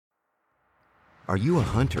Are you a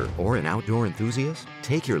hunter or an outdoor enthusiast?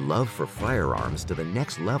 Take your love for firearms to the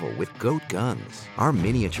next level with Goat Guns. Our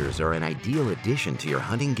miniatures are an ideal addition to your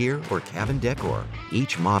hunting gear or cabin decor.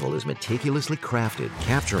 Each model is meticulously crafted,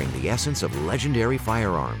 capturing the essence of legendary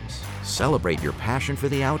firearms. Celebrate your passion for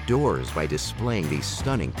the outdoors by displaying these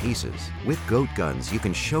stunning pieces. With Goat Guns, you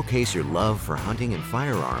can showcase your love for hunting and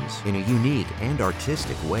firearms in a unique and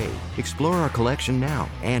artistic way. Explore our collection now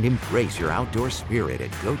and embrace your outdoor spirit at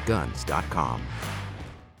goatguns.com.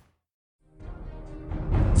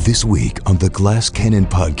 This week on the Glass Cannon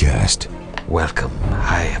Podcast. Welcome.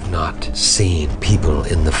 I have not seen people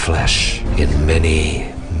in the flesh in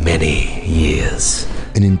many, many years.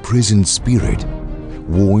 An imprisoned spirit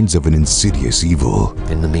warns of an insidious evil.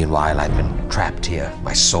 In the meanwhile, I've been trapped here,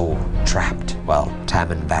 my soul trapped, while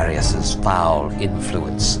Taman Varius's foul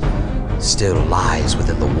influence still lies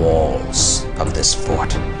within the walls of this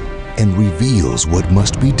fort. And reveals what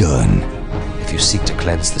must be done. If you seek to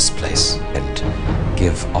cleanse this place and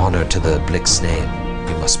give honor to the Blix name,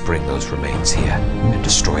 you must bring those remains here and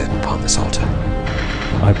destroy them upon this altar.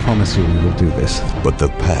 I promise you we will do this. But the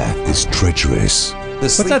path is treacherous.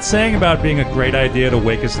 What's that saying about being a great idea to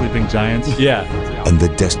wake a sleeping giant? Yeah. And the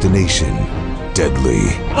destination, deadly.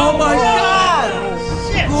 Oh my God!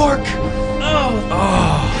 Shit! Gork!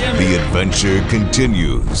 Oh. The adventure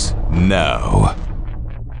continues now.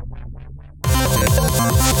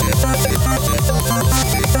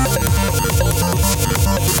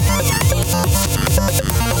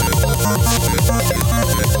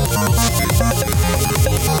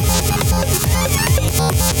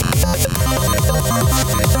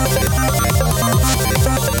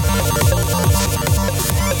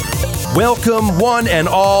 Welcome, one and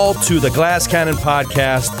all, to the Glass Cannon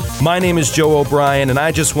Podcast. My name is Joe O'Brien, and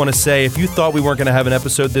I just want to say, if you thought we weren't going to have an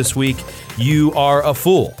episode this week, you are a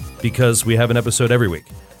fool, because we have an episode every week.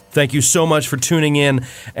 Thank you so much for tuning in,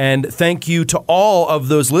 and thank you to all of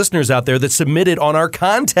those listeners out there that submitted on our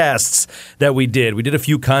contests that we did. We did a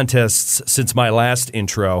few contests since my last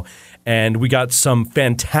intro, and we got some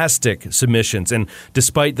fantastic submissions. And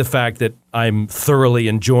despite the fact that I'm thoroughly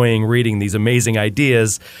enjoying reading these amazing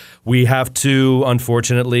ideas, we have to,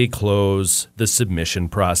 unfortunately, close the submission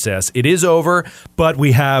process. It is over, but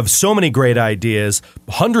we have so many great ideas,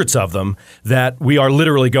 hundreds of them, that we are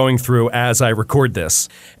literally going through as I record this.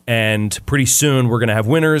 And pretty soon we're going to have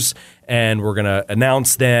winners, and we're going to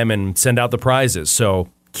announce them and send out the prizes. So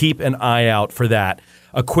keep an eye out for that.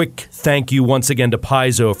 A quick thank you once again to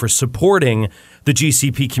Paizo for supporting the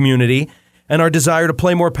GCP community and our desire to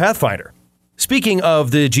play more Pathfinder. Speaking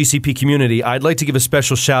of the GCP community, I'd like to give a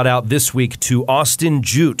special shout out this week to Austin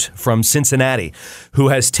Jute from Cincinnati, who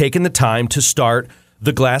has taken the time to start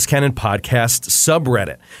the Glass Cannon Podcast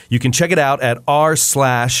subreddit. You can check it out at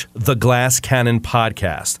r/The Glass Cannon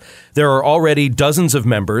Podcast. There are already dozens of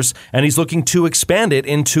members, and he's looking to expand it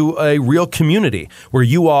into a real community where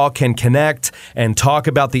you all can connect and talk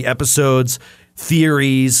about the episodes,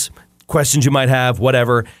 theories, questions you might have,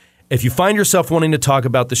 whatever. If you find yourself wanting to talk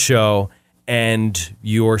about the show and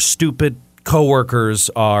your stupid coworkers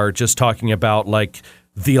are just talking about like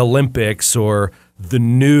the Olympics or the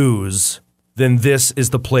news, then this is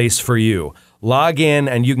the place for you. Log in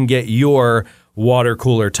and you can get your water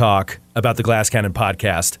cooler talk about the Glass Cannon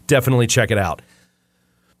Podcast. Definitely check it out.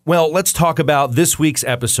 Well, let's talk about this week's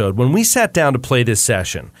episode. When we sat down to play this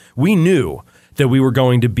session, we knew that we were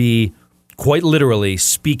going to be, quite literally,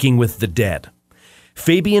 speaking with the dead.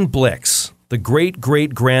 Fabian Blix, the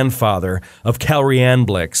great-great-grandfather of Calrianne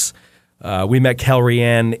Blix. We met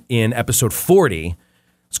Calrianne in episode 40.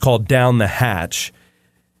 It's called Down the Hatch.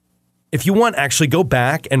 If you want, actually go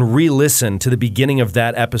back and re-listen to the beginning of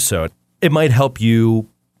that episode. It might help you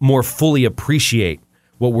more fully appreciate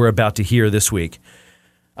what we're about to hear this week.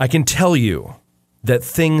 I can tell you that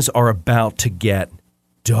things are about to get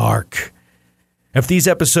dark. If these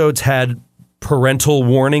episodes had parental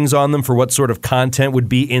warnings on them for what sort of content would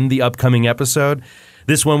be in the upcoming episode,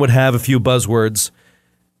 this one would have a few buzzwords: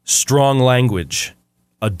 strong language,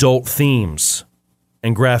 adult themes,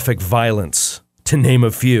 and graphic violence, to name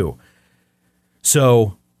a few.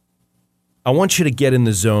 So, I want you to get in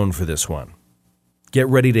the zone for this one. Get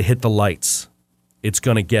ready to hit the lights. It's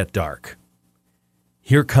going to get dark.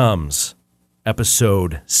 Here comes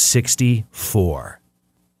episode 64.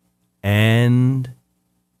 And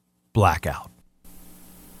blackout.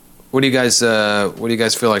 What do you guys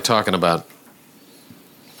feel like talking about?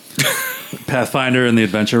 Pathfinder and the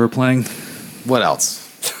adventure we're playing. What else?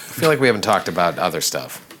 I feel like we haven't talked about other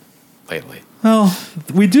stuff lately. Well,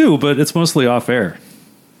 we do, but it's mostly off air.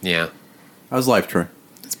 Yeah. How's life, Troy?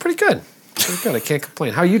 It's pretty good. Pretty good. I can't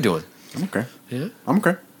complain. How are you doing? I'm okay. Yeah? I'm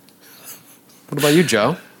okay. What about you,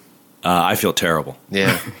 Joe? I feel terrible.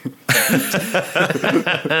 Yeah. Did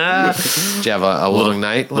you have a long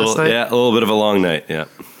night last night? Yeah, a little bit of a long night, yeah.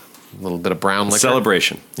 A little bit of brown liquor?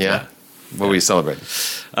 Celebration. Yeah. What were you celebrating?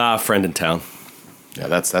 Friend in town. Yeah,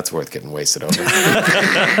 that's worth getting wasted over.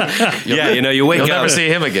 You wake You'll up. never see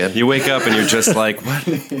him again. You wake up and you're just like, what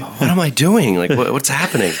am I doing? Like, what's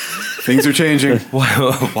happening? Things are changing.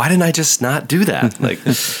 Why didn't I just not do that? Like,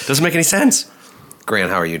 doesn't make any sense. Grant,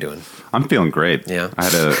 how are you doing? I'm feeling great. Yeah.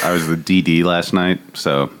 I was the DD last night,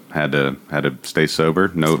 so had to stay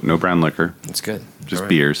sober. No brown liquor. That's good. Just All right.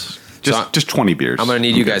 beers. Just 20 beers. I'm going to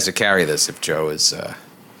need you guys to carry this if Joe's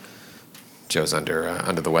under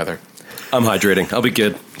the weather. I'm hydrating. I'll be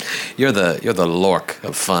good. You're the Lork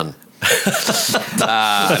of fun.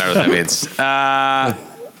 I don't know what that means.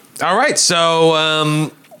 All right,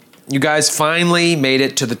 so you guys finally made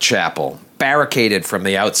it to the chapel, barricaded from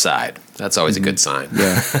the outside. That's always a good sign.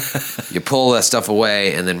 Yeah. You pull that stuff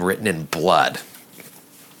away, and then written in blood.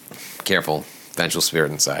 Careful, vengeful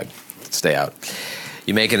spirit inside. Stay out.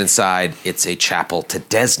 You make it inside. It's a chapel to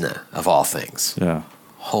Desna, of all things. Yeah.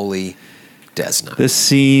 Holy Desna. This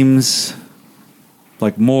seems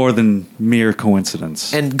like more than mere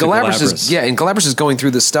coincidence. And to Galabras is going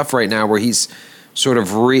through this stuff right now where he's sort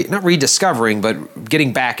of not rediscovering, but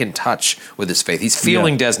getting back in touch with his faith. He's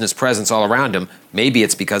feeling Desna's presence all around him. Maybe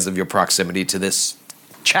it's because of your proximity to this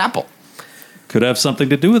chapel. Could have something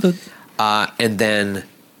to do with it. And then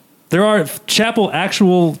There are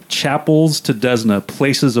actual chapels to Desna,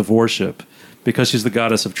 places of worship, because she's the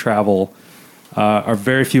goddess of travel, are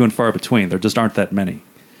very few and far between. There just aren't that many.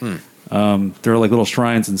 There are like little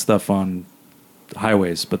shrines and stuff on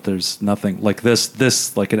highways, but there's nothing like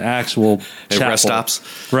this like an actual chapel. Rest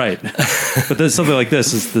stops. Right. But there's something like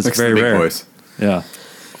this is Next to very the big rare. boys. Yeah.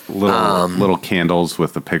 Little candles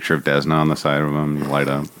with a picture of Desna on the side of them. You light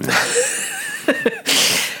up. Yeah.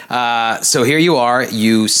 so here you are.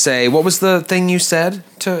 You say, what was the thing you said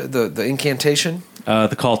to the incantation?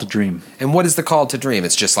 The call to dream. And what is the call to dream?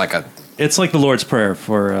 It's just like It's like the Lord's Prayer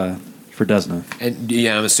for Desna. And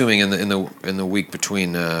yeah, I'm assuming in the week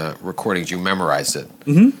between recordings you memorized it.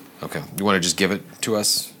 Mm-hmm. Okay. You want to just give it to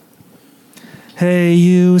us? Hey,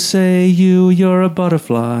 you say you're a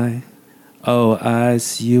butterfly. Oh, I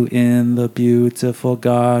see you in the beautiful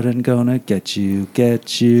garden. Gonna get you,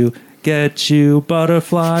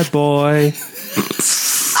 butterfly boy.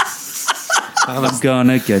 I'm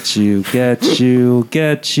gonna get you,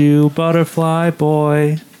 butterfly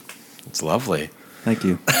boy. It's lovely. Thank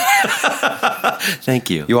you. Thank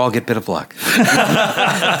you. You all get bit of luck.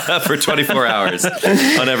 For 24 hours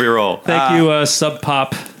on every roll. Thank you, Sub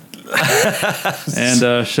Pop and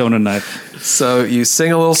Shonen Knife. So you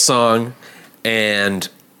sing a little song, and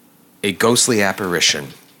a ghostly apparition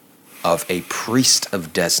of a priest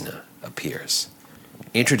of Desna appears.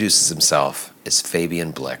 Introduces himself as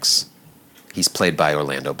Fabian Blix. He's played by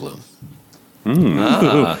Orlando Bloom.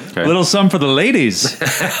 Okay. Little something for the ladies.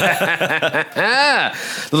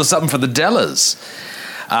 Little something for the Dellas.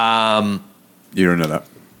 You don't know that.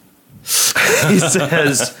 He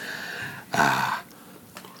says,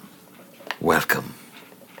 welcome.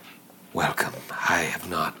 I have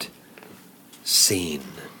not seen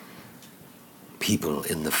people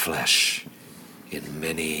in the flesh in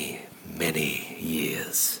many, many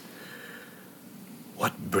years.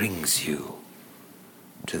 What brings you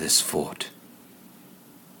to this fort?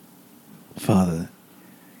 Father,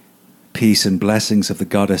 peace and blessings of the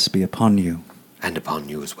goddess be upon you. And upon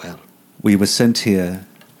you as well. We were sent here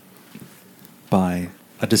by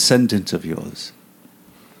a descendant of yours,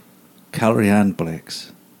 Calrianne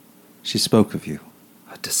Blix. She spoke of you.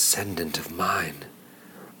 A descendant of mine.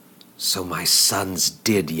 So my sons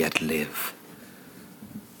did yet live.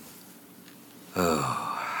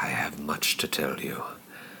 Oh, I have much to tell you.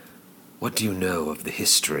 What do you know of the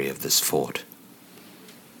history of this fort?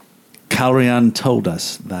 Calrianne told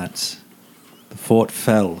us that the fort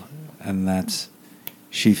fell and that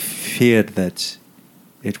she feared that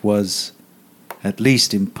it was, at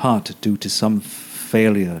least in part, due to some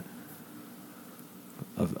failure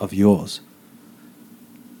of yours.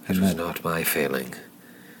 It was not my failing.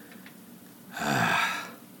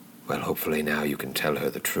 Well, hopefully now you can tell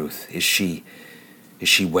her the truth. Is she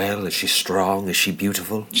well? Is she strong? Is she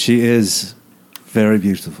beautiful? She is very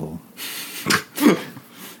beautiful.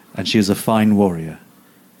 And she is a fine warrior.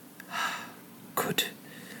 Good.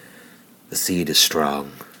 The seed is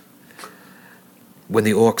strong. When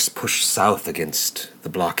the orcs pushed south against the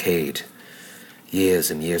blockade,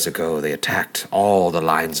 years and years ago, they attacked all the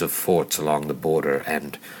lines of forts along the border,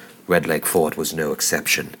 and Red Lake Fort was no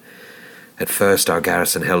exception. At first, our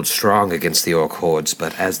garrison held strong against the orc hordes,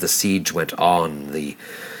 but as the siege went on, the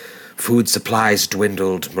food supplies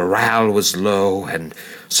dwindled, morale was low, and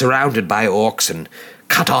surrounded by orcs and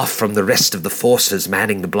cut off from the rest of the forces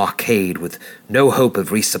manning the blockade with no hope of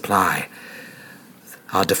resupply,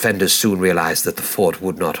 our defenders soon realized that the fort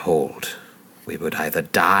would not hold. We would either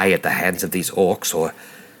die at the hands of these orcs or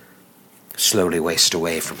slowly waste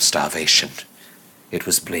away from starvation. It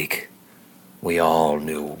was bleak. We all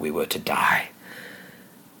knew we were to die.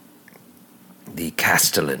 The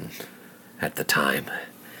castellan at the time,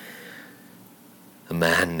 a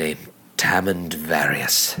man named Tamand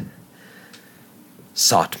Varius,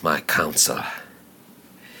 sought my counsel.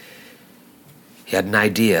 He had an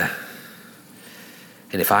idea,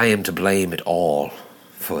 and if I am to blame at all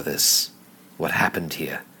for this, what happened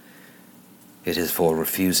here, it is for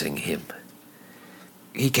refusing him.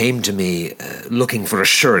 He came to me looking for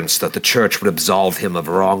assurance that the church would absolve him of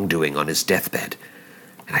wrongdoing on his deathbed.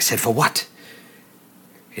 And I said, for what?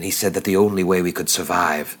 And he said that the only way we could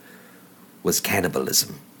survive was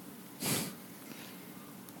cannibalism.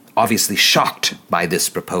 Obviously shocked by this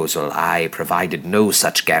proposal, I provided no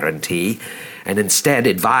such guarantee, and instead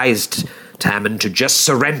advised Tamand to just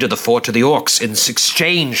surrender the fort to the orcs in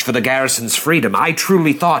exchange for the garrison's freedom. I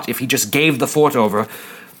truly thought if he just gave the fort over,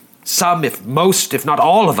 some, if most, if not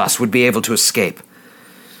all of us would be able to escape.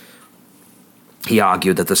 He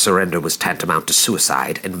argued that the surrender was tantamount to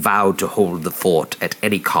suicide and vowed to hold the fort at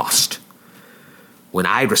any cost. When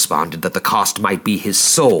I responded that the cost might be his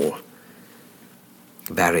soul,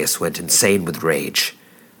 Varius went insane with rage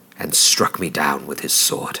and struck me down with his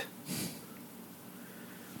sword.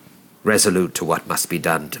 Resolute to what must be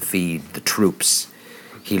done to feed the troops,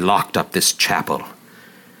 he locked up this chapel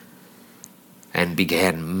and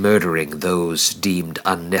began murdering those deemed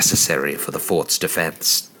unnecessary for the fort's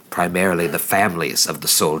defense, primarily the families of the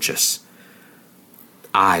soldiers.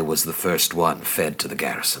 I was the first one fed to the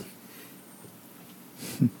garrison.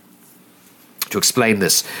 To explain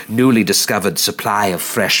this newly discovered supply of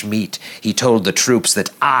fresh meat, he told the troops that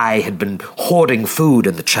I had been hoarding food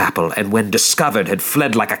in the chapel and when discovered had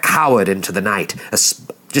fled like a coward into the night,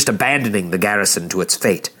 just abandoning the garrison to its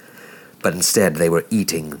fate. But instead they were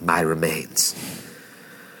eating my remains.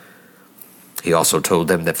 He also told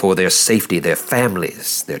them that for their safety, their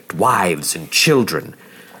families, their wives and children,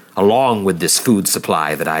 along with this food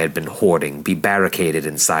supply that I had been hoarding, be barricaded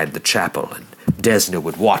inside the chapel, and Desna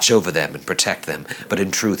would watch over them and protect them, but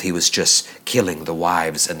in truth he was just killing the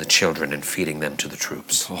wives and the children and feeding them to the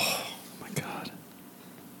troops. Oh, my God.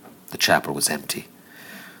 The chapel was empty.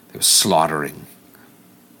 They were slaughtering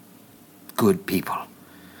good people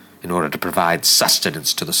in order to provide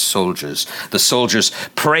sustenance to the soldiers. The soldiers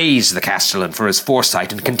praised the castellan for his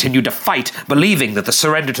foresight and continued to fight, believing that the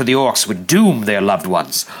surrender to the orcs would doom their loved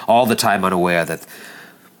ones, all the time unaware that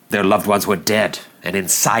their loved ones were dead and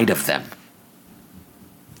inside of them.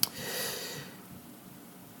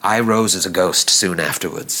 I rose as a ghost soon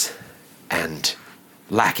afterwards, and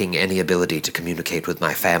lacking any ability to communicate with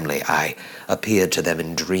my family, I appeared to them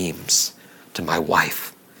in dreams, to my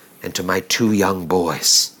wife, and to my 2 young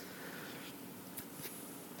boys.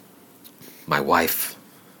 My wife,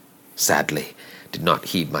 sadly, did not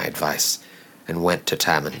heed my advice and went to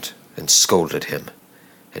Tamand and scolded him,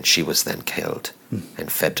 and she was then killed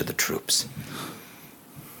and fed to the troops.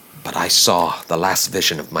 But I saw the last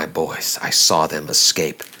vision of my boys. I saw them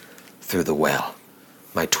escape through the well,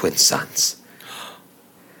 my twin sons.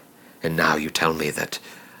 And now you tell me that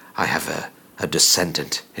I have a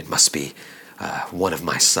descendant. It must be one of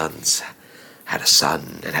my sons had a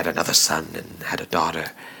son and had another son and had a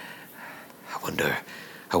daughter.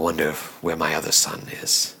 I wonder where my other son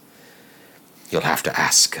is. You'll have to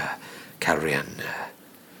ask Carian.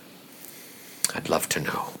 I'd love to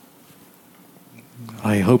know.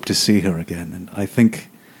 I hope to see her again, and I think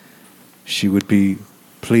she would be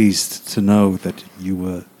pleased to know that you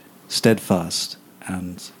were steadfast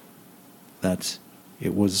and that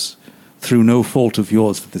it was through no fault of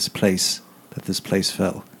yours that this place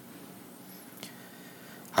fell.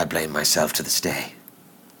 I blame myself to this day.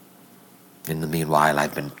 In the meanwhile,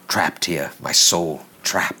 I've been trapped here, my soul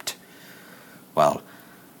trapped, while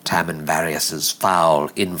Tamand Varius's foul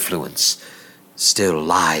influence still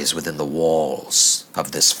lies within the walls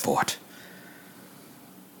of this fort.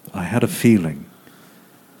 I had a feeling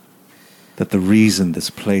that the reason this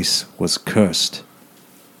place was cursed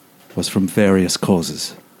was from various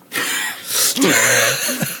causes.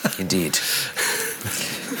 Indeed.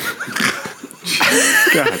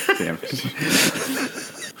 God damn it.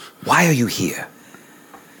 Why are you here?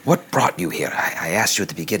 What brought you here? I asked you at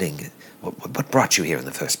the beginning. What brought you here in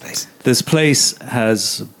the first place? This place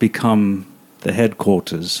has become the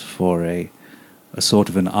headquarters for a sort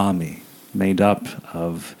of an army made up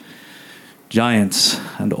of giants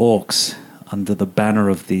and orcs under the banner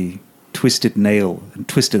of the Twisted Nail and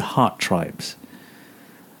Twisted Heart tribes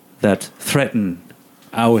that threaten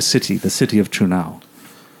our city, the city of Trunau.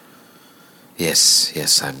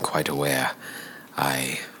 Yes, I'm quite aware.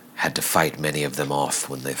 I had to fight many of them off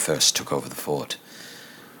when they first took over the fort.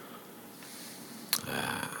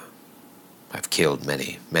 I've killed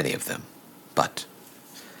many of them, but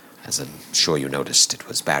as I'm sure you noticed, it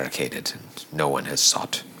was barricaded, and no one has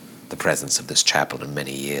sought the presence of this chapel in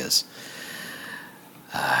many years.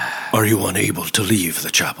 Are you unable to leave the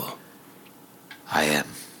chapel? I am.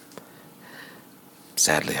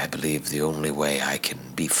 Sadly, I believe the only way I can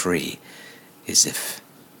be free is if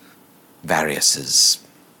Varius's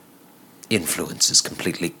influence is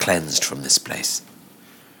completely cleansed from this place.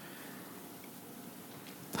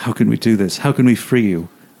 How can we do this? How can we free you?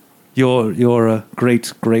 Your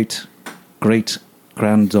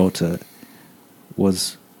great-great-great-granddaughter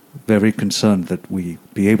was very concerned that we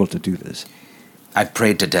be able to do this. I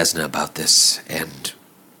prayed to Desna about this, and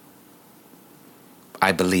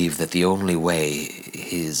I believe that the only way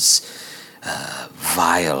his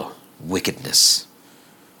vile wickedness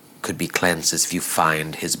could be cleansed is if you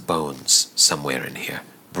find his bones somewhere in here.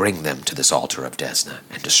 Bring them to this altar of Desna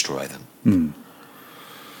and destroy them.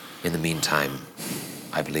 In the meantime,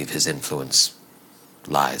 I believe his influence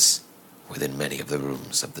lies within many of the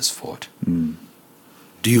rooms of this fort.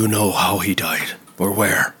 Do you know how he died, or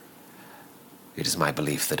where? It is my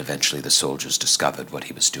belief that eventually the soldiers discovered what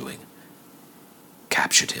he was doing,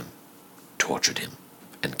 captured him, tortured him,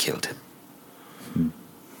 and killed him.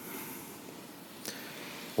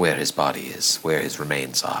 Where his body is, where his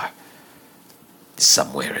remains are, is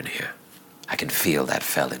somewhere in here. I can feel that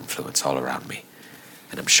fell influence all around me,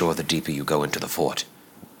 and I'm sure the deeper you go into the fort,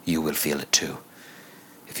 you will feel it too.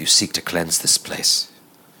 If you seek to cleanse this place,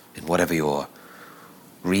 and whatever your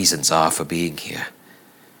reasons are for being here,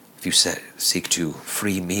 if you seek to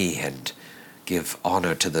free me and give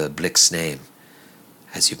honor to the Blix name,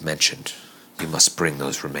 as you've mentioned, you must bring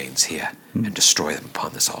those remains here and destroy them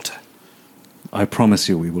upon this altar. I promise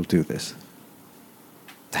you we will do this.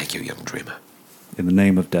 Thank you, young dreamer. In the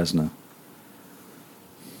name of Desna.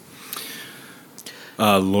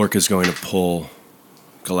 Lork is going to pull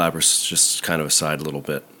Galabras just kind of aside a little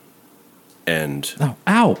bit. And Oh,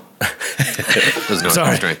 ow! There's no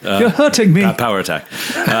constraint. You're hurting me. power attack.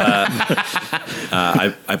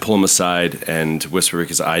 I pull him aside and whisper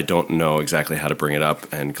because I don't know exactly how to bring it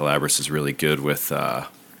up, and Galabras is really good with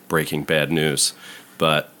breaking bad news.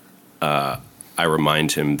 But I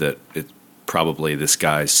remind him that probably this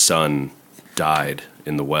guy's son died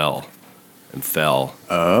in the well and fell.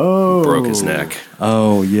 Oh. Broke his neck.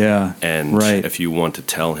 Oh, yeah. And right. if you want to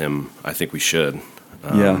tell him, I think we should.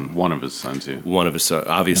 Yeah. One of his sons, yeah. One of his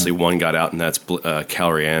obviously one got out, and that's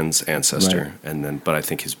Calrian's ancestor, Right. but I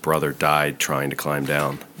think his brother died trying to climb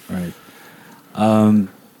down. Right. I'm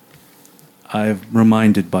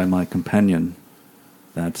reminded by my companion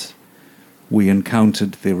that we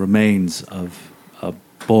encountered the remains of a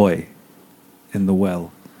boy in the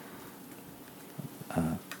well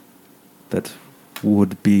that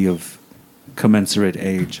would be of commensurate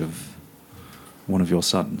age of one of your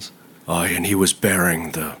sons. Aye, and he was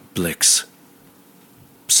bearing the Blix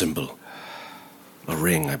symbol. A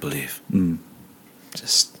ring, I believe.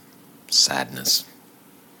 Just sadness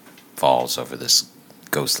falls over this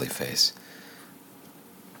ghostly face.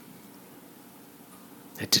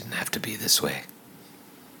 It didn't have to be this way.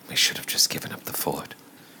 We should have just given up the fort.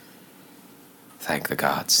 Thank the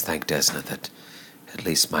gods, thank Desna that at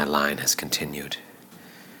least my line has continued.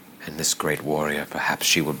 And this great warrior, perhaps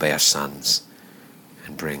she will bear sons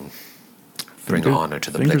and bring honor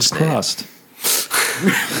to the Blix name. Fingers crossed.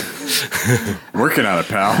 Working on it,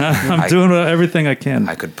 pal. I'm doing everything I can.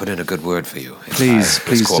 I could put in a good word for you. If Please I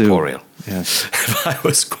was corporeal. do. Yes. If I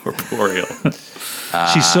was corporeal.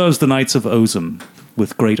 She serves the Knights of Ozum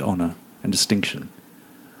with great honor and distinction.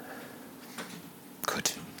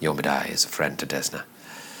 Good. Yomidai is a friend to Desna.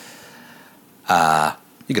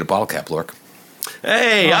 You get a bottle cap, Lork.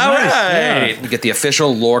 Hey, Oh, all nice. right. You get the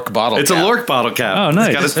official Lork bottle It's cap. a Lork bottle cap. Oh, nice.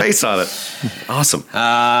 It's got his face on it. Awesome.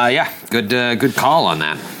 Yeah, good call on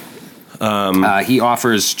that. He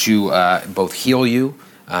offers to both heal you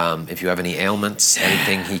if you have any ailments,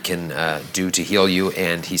 anything he can do to heal you,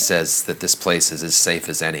 and he says that this place is as safe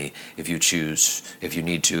as any if you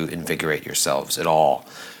need to invigorate yourselves at all.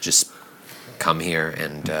 Just come here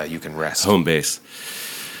and you can rest. Home base.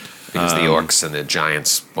 Because the orcs and the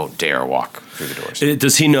giants won't dare walk through the doors.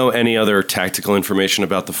 Does he know any other tactical information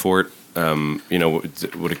about the fort?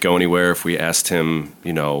 would it go anywhere if we asked him,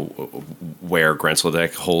 where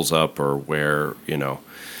Grenseldek holds up or where,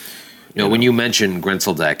 when you mention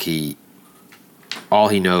Grenseldek, all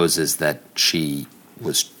he knows is that she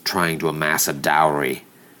was trying to amass a dowry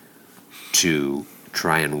to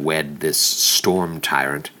try and wed this storm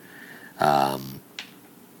tyrant.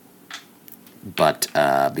 But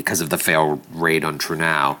because of the failed raid on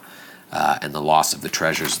Trunau and the loss of the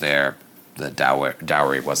treasures there, the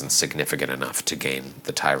dowry wasn't significant enough to gain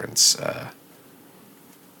the tyrant's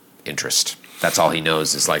interest. That's all he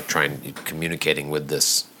knows is communicating with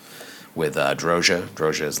Drozha.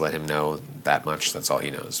 Drozha has let him know that much. That's all he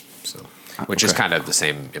knows. So, which is kind of the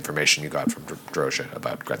same information you got from Drozha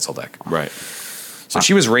about Grenseldek. Right. So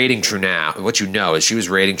she was raiding Trunau. What you know is she was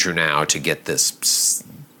raiding Trunau to get this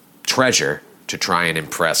treasure to try and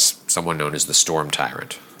impress someone known as the Storm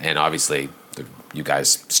Tyrant. And obviously, you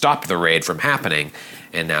guys stopped the raid from happening,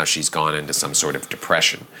 and now she's gone into some sort of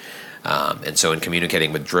depression. And so in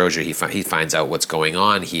communicating with Drozha, he finds out what's going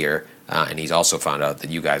on here, and he's also found out that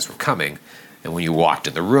you guys were coming. And when you walked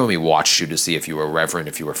in the room, he watched you to see if you were reverent,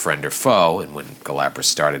 if you were friend or foe. And when Galabras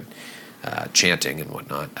started chanting and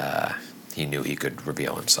whatnot, he knew he could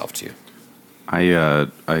reveal himself to you.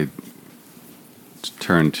 I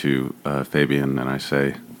turn to Fabian and I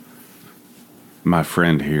say, my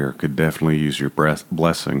friend here could definitely use your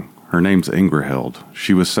blessing. Her name's Ingrahild.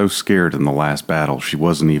 She was so scared in the last battle, she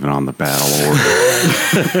wasn't even on the battle order.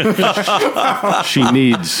 She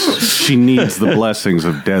needs the blessings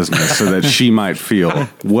of Desna so that she might feel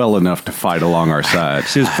well enough to fight along our side.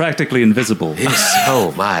 She was practically invisible. Yes.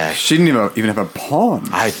 Oh, my. She didn't even have a pawn.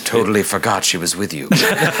 I totally forgot she was with you. But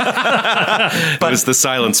it was the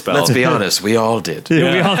silent spell. Let's be honest, we all did.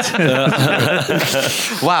 Yeah, we all did.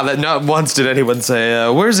 Wow, that not once did anyone say,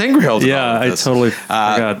 where's Ingrahild? Yeah, I totally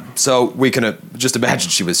forgot. So we can just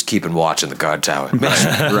imagine she was keeping watch in the guard tower.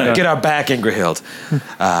 Right. Get our back, Ingrahild.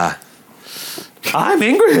 I'm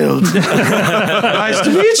Ingrahild. Nice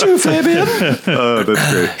to meet you, Fabian. Oh,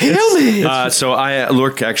 that's great. Heal me. So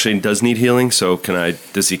Lork actually does need healing. So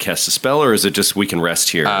does he cast a spell, or is it just we can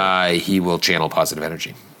rest here? He will channel positive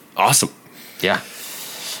energy. Awesome. Yeah.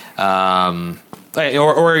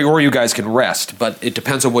 Or you guys can rest, but it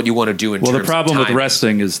depends on what you want to do in terms of Well, the problem with time.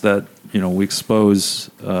 resting is that we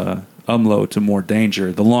expose Umlo to more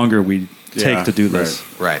danger the longer we take to do this.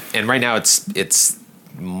 Right. And right now it's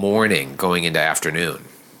morning going into afternoon.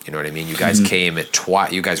 You know what I mean? You guys came at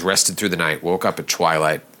you guys rested through the night, woke up at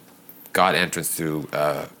twilight, got entrance through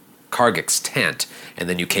Kargik's tent, and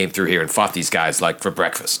then you came through here and fought these guys for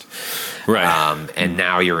breakfast. Right. And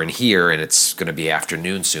now you're in here, and it's going to be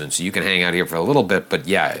afternoon soon, so you can hang out here for a little bit, but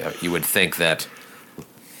yeah, you would think that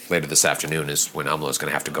later this afternoon is when Umlo's going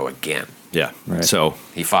to have to go again. Yeah. Right. So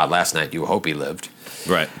he fought last night. You hope he lived.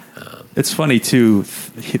 Right. It's funny, too,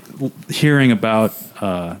 hearing about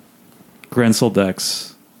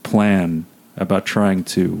Grenseldek's plan about trying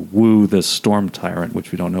to woo this Storm Tyrant,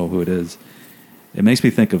 which we don't know who it is. It makes me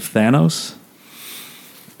think of Thanos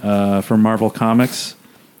from Marvel Comics,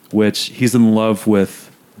 which he's in love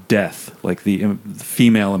with death, like the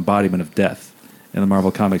female embodiment of death in the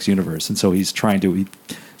Marvel Comics universe. And so he's trying to...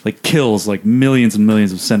 kills millions and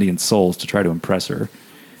millions of sentient souls to try to impress her,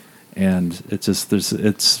 and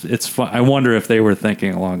it's fun. I wonder if they were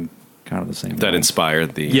thinking along kind of the same. That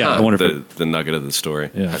inspired the I wonder the nugget of the story.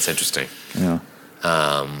 Yeah, that's interesting. Yeah,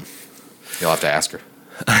 you'll have to ask her.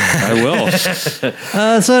 I will.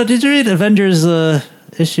 So did you read Avengers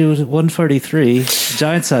issue 143?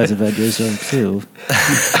 Giant size Avengers 2.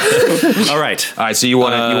 All right. So you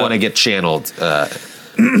want to get channeled.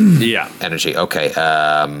 Yeah. Energy. Okay.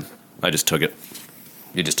 I just took it.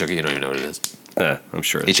 You just took it? You don't even know what it is? I'm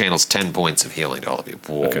sure. He channels 10 points of healing to all of you.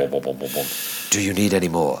 Okay. Do you need any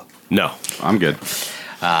more? No. I'm good.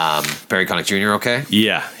 Barry Connick Jr. okay?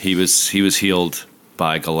 Yeah. He was healed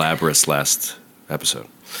by Galabras last episode.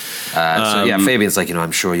 Fabian's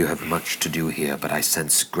I'm sure you have much to do here, but I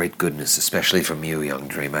sense great goodness, especially from you, young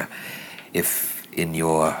dreamer. If in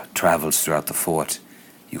your travels throughout the fort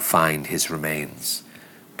you find his remains,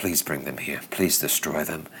 please bring them here. Please destroy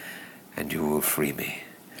them, and you will free me.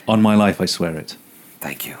 On my life, I swear it.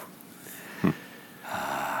 Thank you.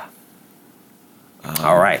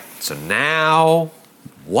 All right. So now,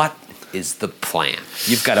 what is the plan?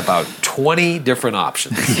 You've got about 20 different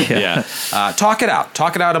options. Yeah. Talk it out.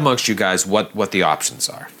 Talk it out amongst you guys what the options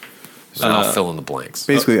are. So I'll fill in the blanks.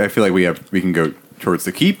 Basically, I feel like we can go towards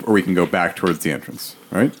the keep, or we can go back towards the entrance,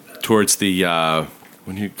 right? Towards the...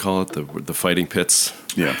 What do you call it? The fighting pits?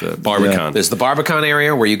 Yeah. The Barbican. There's the Barbican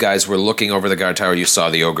area where you guys were looking over the guard tower. You saw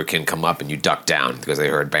the Ogrekin come up, and you ducked down because they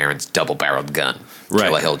heard Baron's double-barreled gun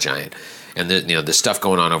kill a hill giant. And there's stuff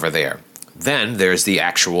going on over there. Then there's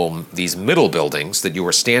these middle buildings that you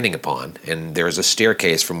were standing upon, and there's a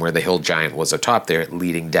staircase from where the hill giant was atop there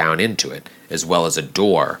leading down into it, as well as a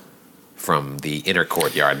door from the inner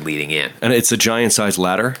courtyard leading in. And it's a giant-sized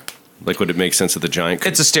ladder? Like, would it make sense that the giant...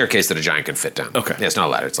 It's a staircase that a giant can fit down. Okay. Yeah, it's not a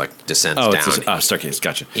ladder. It's like descends down. It's a staircase.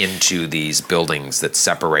 Gotcha. Into these buildings that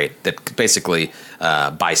separate, that basically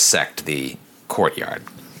bisect the courtyard,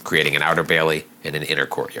 creating an outer bailey and an inner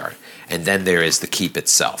courtyard. And then there is the keep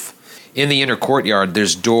itself. In the inner courtyard,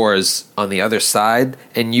 there's doors on the other side,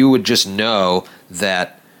 and you would just know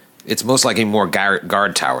that it's most likely more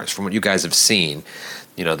guard towers. From what you guys have seen,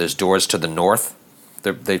 there's doors to the north.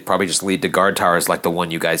 They probably just lead to guard towers like the one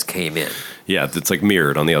you guys came in. Yeah, it's like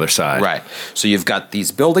mirrored on the other side. Right. So you've got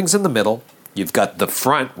these buildings in the middle. You've got the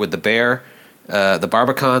front with the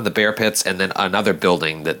Barbican, the bear pits, and then another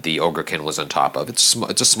building that the Ogrekin was on top of. It's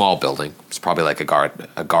a small building. It's probably like a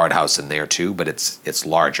guardhouse in there too, but it's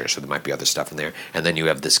larger, so there might be other stuff in there. And then you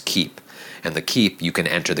have this keep. And the keep, you can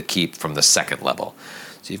enter the keep from the second level.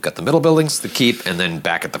 So you've got the middle buildings, the keep, and then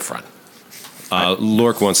back at the front.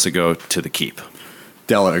 Lork wants to go to the keep.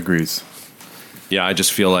 Della agrees. Yeah, I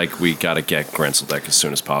just feel like we got to get Grenseldeck as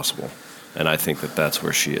soon as possible. And I think that that's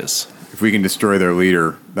where she is. If we can destroy their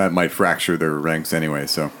leader, that might fracture their ranks anyway,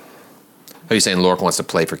 so. Are you saying Lork wants to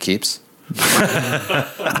play for keeps? Beautiful.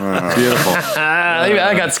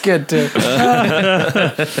 I got skid too.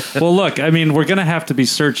 Well, look, I mean, we're going to have to be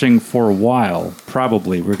searching for a while,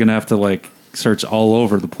 probably. We're going to have to, search all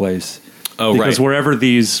over the place. Oh, because right. wherever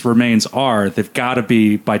these remains are, they've got to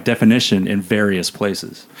be, by definition, in various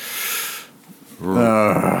places.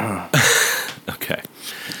 Okay.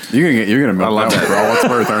 You're gonna milk that one for all it's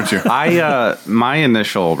worth, aren't you? My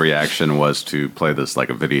initial reaction was to play this like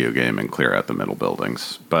a video game and clear out the middle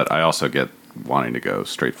buildings, but I also get wanting to go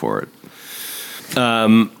straight for it.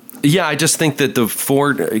 Yeah, I just think that the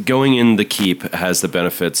fort going in the keep has the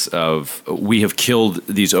benefits of we have killed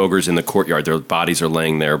these ogres in the courtyard. Their bodies are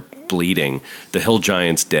laying there bleeding. The hill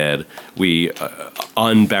giant's dead. We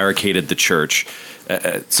unbarricaded the church.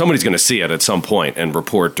 Somebody's going to see it at some point and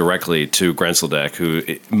report directly to Grenseldeck, who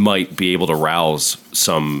might be able to rouse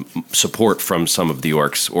some support from some of the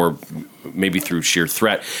orcs, or maybe through sheer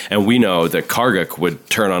threat. And we know that Karguk would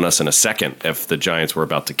turn on us in a second if the giants were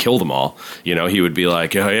about to kill them all. He would be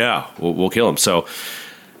like, "Oh yeah, we'll kill them." So,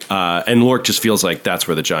 and Lork just feels like that's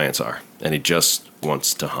where the giants are, and he just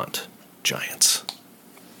wants to hunt giants.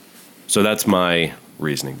 So that's my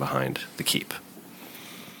reasoning behind the keep.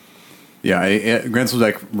 Yeah,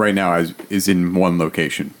 Grenseldeck right now is in one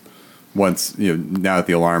location. Once, now that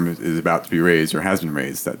the alarm is about to be raised or has been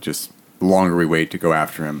raised, that just the longer we wait to go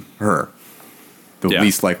after her, the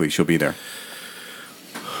least likely she'll be there.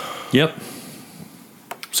 Yep.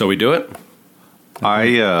 So we do it?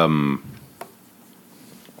 I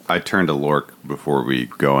turn to Lork before we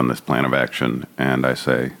go on this plan of action, and I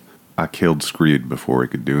say, I killed Screed before he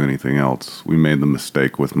could do anything else. We made the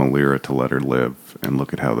mistake with Malira to let her live, and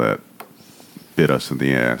look at how that bit us in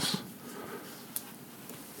the ass.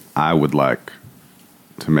 I would like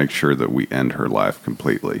to make sure that we end her life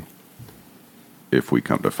completely if we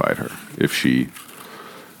come to fight her. If she...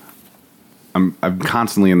 I'm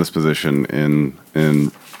constantly in this position in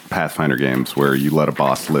Pathfinder games where you let a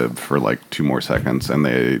boss live for 2 more seconds and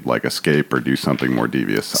they escape or do something more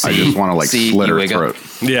devious. I just want to slit her throat.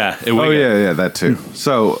 Yeah. Yeah, that too.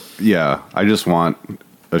 So yeah, I just want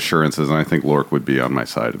assurances, and I think Lork would be on my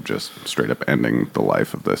side of just straight up ending the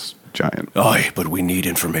life of this giant. Aye, but we need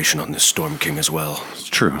information on this Storm King as well. It's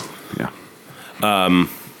true. Yeah. All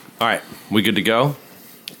right, we good to go?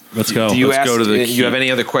 Let's go. Do you Let's go to the do keep. you have any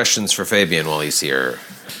other questions for Fabian while he's here?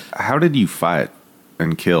 How did you fight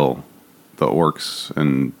and kill the orcs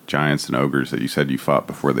and giants and ogres that you said you fought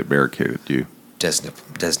before they barricaded you?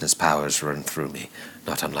 Desna's powers run through me,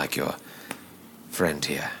 not unlike your friend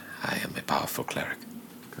here. I am a powerful cleric.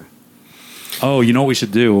 Oh, you know what we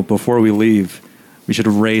should do before we leave? We should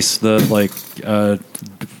erase the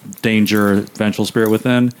danger, vengeful spirit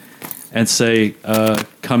within, and say,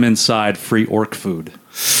 "Come inside, free orc food."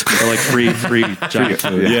 Or free giant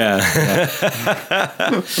food. Yeah.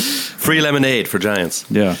 Free lemonade for giants.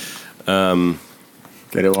 Yeah.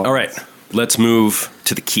 Get it All right, let's move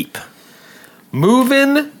to the keep.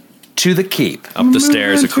 Moving to the keep. Up the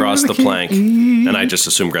stairs, across the plank, and I just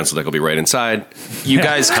assume Grenseldeck will be right inside. You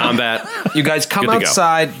guys Combat. You guys come Good to go.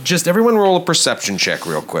 outside. Just everyone roll a perception check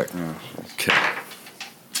real quick. Okay.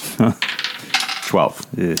 12.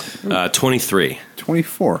 23.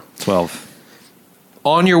 24. 12.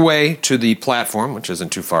 On your way to the platform, which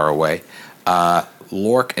isn't too far away,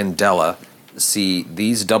 Lork and Della see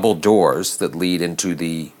these double doors that lead into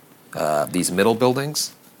these middle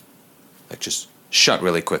buildings, like just shut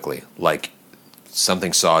really quickly, like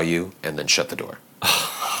something saw you and then shut the door.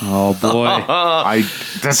 Oh boy!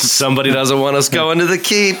 Somebody doesn't want us going to the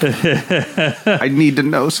keep. I need to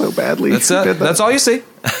know so badly. That's it. That's all you see,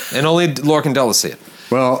 and only Lork and Della see it.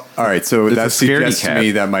 Well, all right, so It's that a scaredy suggests to cat.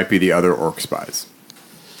 me that might be the other orc spies.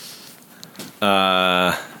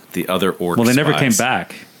 The other orcs. Well, they never came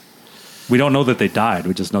back. We don't know that they died.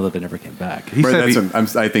 We just know that they never came back. He said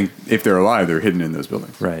I think if they're alive, they're hidden in those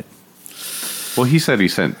buildings. Right. well, he said he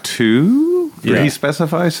sent 2. Did Yeah. he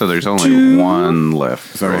specify? So there's only 1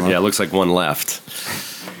 left. So, Yeah, it looks like one left.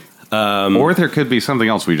 Or there could be something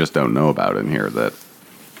else we just don't know about in here that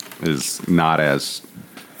is not as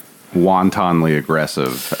wantonly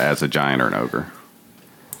aggressive as a giant or an ogre.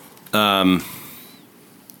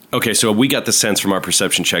 Okay, so we got the sense from our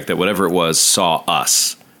perception check that whatever it was saw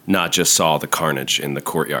us, not just saw the carnage in the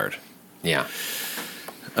courtyard. Yeah.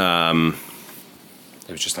 It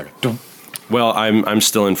was just like a dum. Well, I'm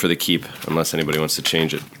still in for the keep, unless anybody wants to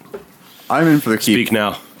change it. I'm in for the keep. Speak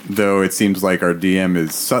now. Though it seems like our DM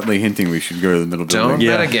is subtly hinting we should go to the middle Don't building.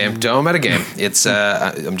 metagame. Don't metagame. It's.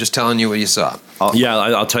 I'm just telling you what you saw. Yeah,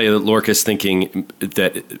 I'll tell you that Lork is thinking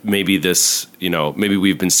that maybe this, maybe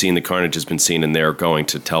we've been seeing the carnage has been seen and they're going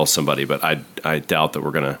to tell somebody, but I doubt that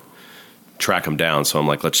we're going to track them down. So I'm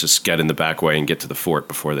like, let's just get in the back way and get to the fort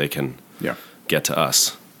before they can get to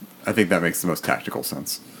us. I think that makes the most tactical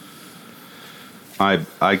sense. I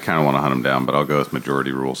kind of want to hunt him down, but I'll go with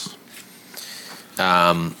majority rules.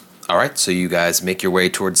 All right, so you guys make your way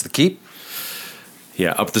towards the keep.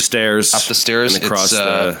 Yeah, up the stairs. Up the stairs. And across It's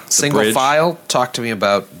the single bridge. file. Talk to me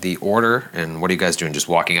about the order and what are you guys doing? Just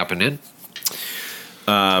walking up and in?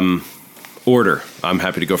 Order. I'm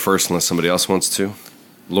happy to go first unless somebody else wants to.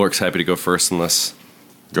 Lork's happy to go first unless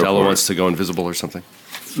Della wants to go invisible or something.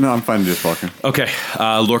 No, I'm fine just walking. Okay,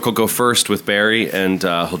 Lork will go first with Barry, and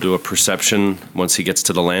he'll do a perception once he gets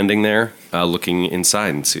to the landing there, looking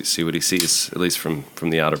inside and see what he sees, at least from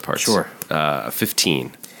the outer parts. Sure.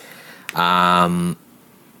 15.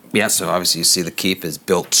 Yeah, so obviously you see the keep is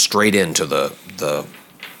built straight into the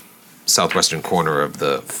southwestern corner of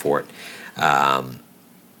the fort.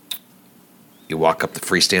 You walk up the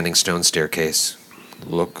freestanding stone staircase,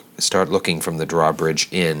 start looking from the drawbridge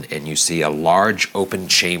in, and you see a large open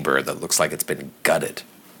chamber that looks like it's been gutted.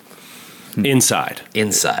 Inside.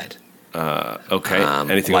 Okay.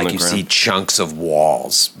 Anything like on the you ground? see chunks of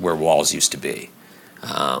walls where walls used to be,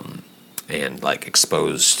 and like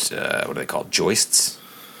exposed. What are they called? Joists.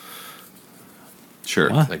 Sure.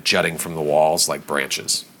 Like jutting from the walls, like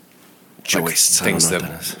branches. Joists. Like things I don't know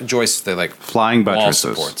what that is. joists. They're like Flying wall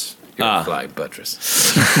buttresses. supports. Flying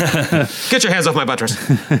buttress. Get your hands off my buttress.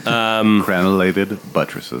 Crenellated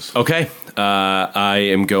buttresses. Okay. I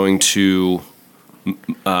am going to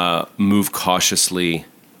move cautiously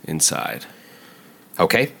inside.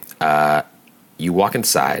 Okay. You walk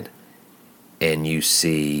inside, and you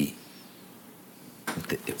see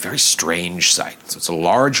a very strange sight. So it's a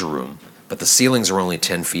large room, but the ceilings are only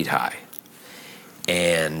 10 feet high.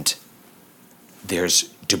 And there's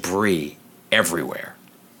debris everywhere.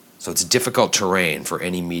 So it's difficult terrain for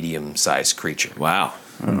any medium-sized creature. Wow.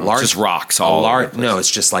 Large, Just rocks all over the place. No,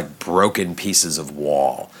 it's just like broken pieces of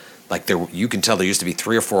wall. Like you can tell there used to be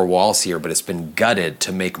 3 or 4 walls here, but it's been gutted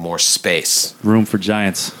to make more space. Room for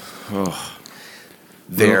giants.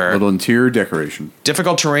 They're Little interior decoration.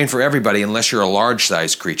 difficult terrain for everybody. Unless you're a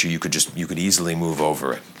large-sized creature, you could easily move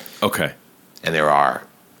over it. Okay. And there are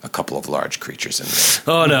a couple of large creatures in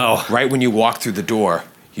there. Oh, no. Right when you walk through the door,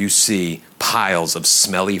 you see piles of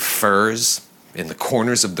smelly furs in the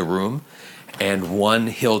corners of the room, and one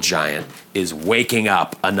hill giant is waking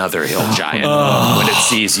up another hill giant when it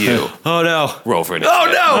sees you. Oh, no. Roll for it. Oh,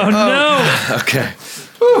 no. Oh no! Okay.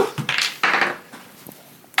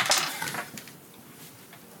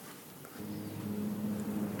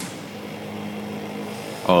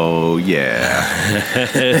 Oh, yeah.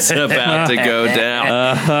 It's about to go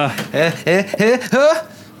down.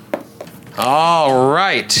 All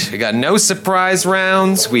right. We got no surprise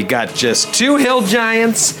rounds. We got just 2 hill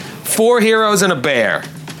giants, 4 heroes, and a bear.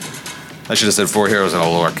 I should have said 4 heroes and a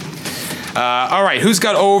lork. All right. Who's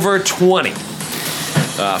got over 20?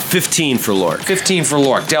 15 for Lork. 15 for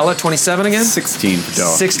Lork. Della, 27 again? 16 for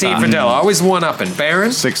Della. 16 for Della. Always one up. And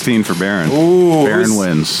Baron? 16 for Baron. Ooh. Baron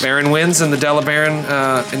wins. Baron wins in the Della Baron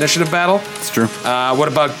initiative battle. It's true. What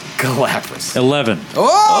about Galapagos? 11.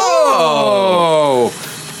 Oh!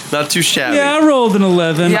 Not too shabby. Yeah, I rolled an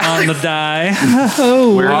 11 on the die.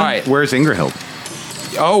 Oh. All right. Where's Ingrahild?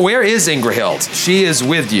 Oh, where is Ingrahild? She is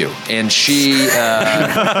with you, and she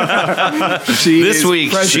This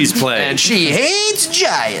week she's playing. and she hates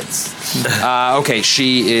giants. Okay,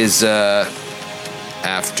 she is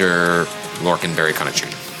after Lorcan Berry-Connick Jr.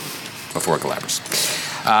 before Galabras.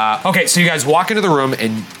 Okay, so you guys walk into the room,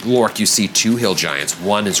 and Lork, you see two hill giants.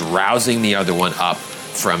 One is rousing the other one up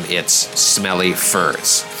from its smelly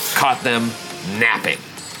furs. Caught them napping.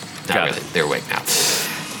 Not really, they're awake now.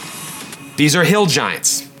 These are hill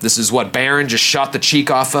giants. This is what Baron just shot the cheek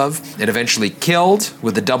off of and eventually killed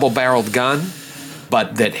with a double-barreled gun,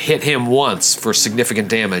 but that hit him once for significant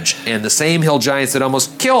damage, and the same hill giants that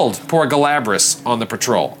almost killed poor Galabras on the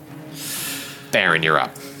patrol. Baron, you're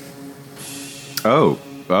up. Oh,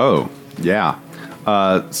 yeah.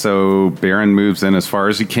 So Baron moves in as far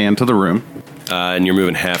as he can to the room. And you're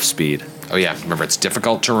moving half speed. Oh yeah, remember it's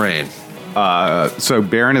difficult terrain. So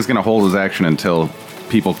Baron is going to hold his action until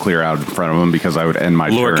people clear out in front of him because I would end my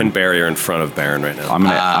Lork turn. and Barry are in front of Baron right now. I'm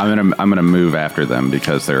gonna move after them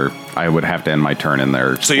because I would have to end my turn in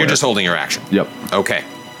there. So you're just holding your action? Yep. Okay.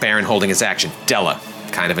 Baron holding his action. Della,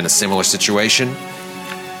 kind of in a similar situation.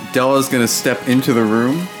 Della's going to step into the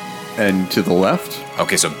room and to the left.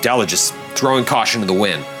 Okay, so Della just throwing caution to the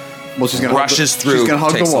wind. Well, she's going to rushes through. She's going to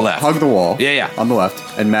hug takes the wall. left. Hug the wall. Yeah. On the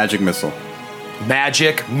left, and magic missile.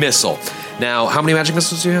 Magic missile. Now, how many magic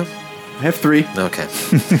missiles do you have? I have 3. Okay.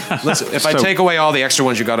 Listen, if I take away all the extra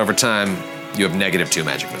ones you got over time, you have -2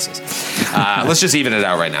 magic missiles. Let's just even it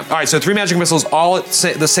out right now. All right, so 3 magic missiles, all at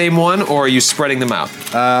the same one, or are you spreading them out?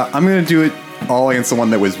 I'm going to do it all against the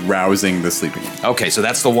one that was rousing the sleeping one. Okay, so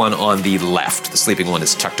that's the one on the left. The sleeping one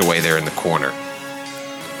is tucked away there in the corner.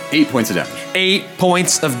 8 points of damage. 8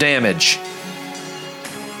 points of damage.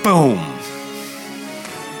 Boom.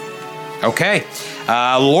 Okay.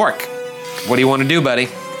 Lork, what do you want to do, buddy?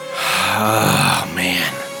 Oh,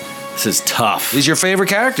 man. This is tough. These are your favorite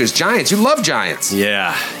characters, giants. You love giants.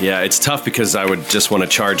 Yeah, it's tough because I would just want to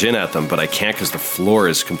charge in at them, but I can't because the floor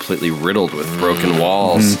is completely riddled with broken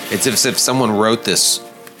walls. It's as if someone wrote this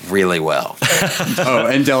really well. Oh,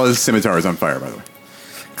 and Della's scimitar is on fire, by the way.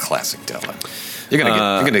 Classic Della. You're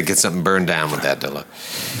gonna get something burned down with that, Della.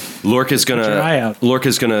 Lork is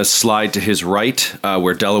gonna slide to his right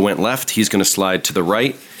where Della went left. He's gonna slide to the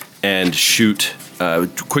right and shoot.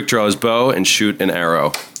 Quick draw his bow and shoot an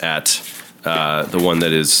arrow at the one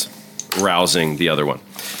that is rousing the other one.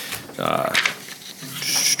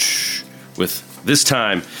 With this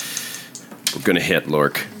time, we're gonna hit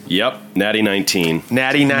Lork. Yep, natty 19.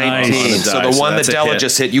 Natty 19. Nice. So the one that that's a Della hit.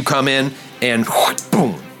 just hit, you come in and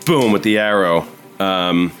boom. Boom with the arrow.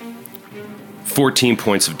 14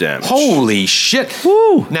 points of damage. Holy shit.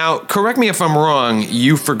 Woo. Now, correct me if I'm wrong,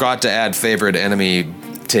 you forgot to add favorite enemy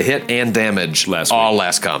to hit and damage last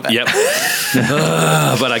combat. Yep.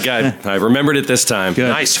 But I remembered it this time. Good.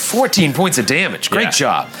 Nice. 14 points of damage. Great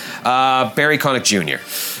job. Berry-Connick Jr.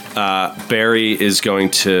 Barry is going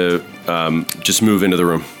to just move into the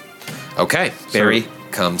room. Okay. Barry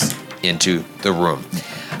comes into the room.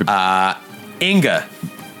 Inga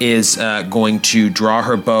is going to draw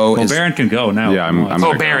her bow. Well, Baron can go now. Yeah, I'm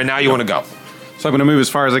gonna Baron, go. now you want to go. So I'm going to move as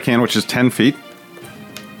far as I can, which is 10 feet.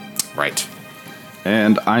 Right.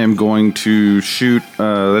 And I am going to shoot,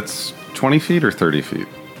 that's 20 feet or 30 feet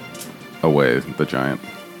away, the giant.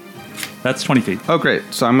 That's 20 feet. Oh, great.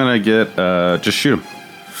 So I'm going to get, just shoot him.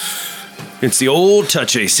 It's the old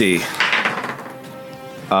touch AC.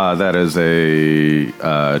 That is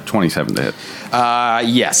a 27 to hit.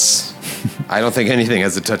 Yes. I don't think anything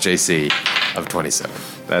has a touch AC of 27.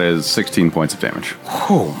 That is 16 points of damage.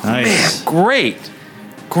 Oh, nice. Man, great.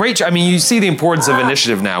 Great. I mean, you see the importance of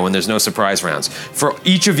initiative now when there's no surprise rounds. For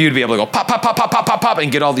each of you to be able to go pop, pop, pop, pop, pop, pop, pop,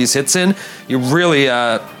 and get all these hits in, you've really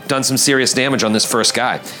done some serious damage on this first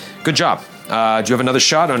guy. Good job. Do you have another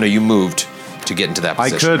shot? Oh, no, you moved to get into that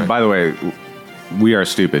position. I could, right? by the way, we are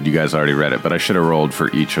stupid. You guys already read it, but I should have rolled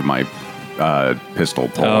for each of my pistol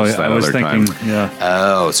pulls that other time. Yeah.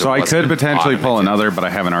 Oh, so I could potentially pull another, but I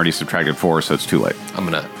haven't already subtracted 4, so it's too late. I'm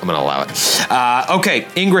gonna allow it. Okay,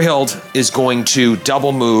 Ingrahild is going to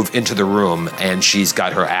double move into the room, and she's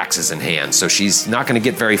got her axes in hand. So she's not going to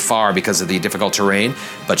get very far because of the difficult terrain,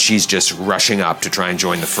 but she's just rushing up to try and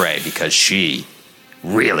join the fray because she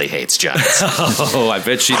really hates giants. Oh, I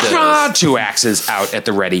bet she does. 2 axes out at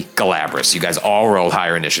the ready. Galabras. You guys all rolled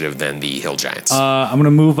higher initiative than the hill giants. I'm going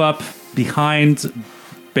to move up behind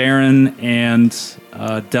Baron and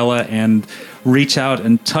Della and reach out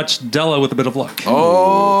and touch Della with a bit of luck.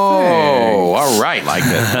 Oh, all right. Like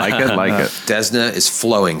it. Desna is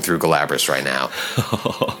flowing through Galabras right now.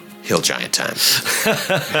 Hill Giant time.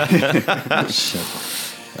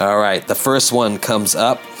 All right, the first one comes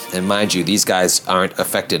up, and mind you, these guys aren't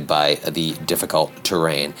affected by the difficult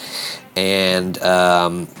terrain, and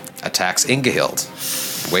attacks Ingehild.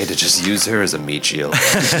 Way to just use her as a meat shield.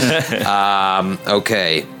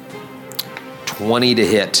 Okay, 20 to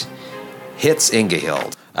hit. Hits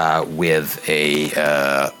Ingehild with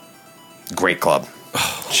a great club.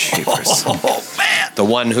 Oh, jeepers. Oh, man.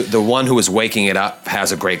 The one who was waking it up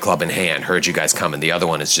has a great club in hand. Heard you guys coming. The other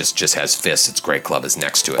one is just has fists. Its great club is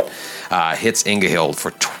next to it. Hits Ingehild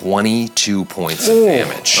for 22 points of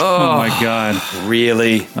damage. Oh my god.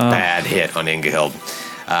 Really bad hit on Ingehild.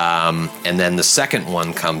 And then the second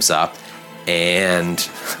one comes up, and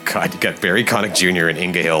God, you got Barry Connick Jr. and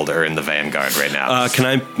Ingehild are in the vanguard right now. Can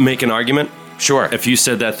I make an argument? Sure. If you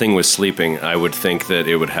said that thing was sleeping, I would think that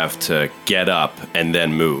it would have to get up and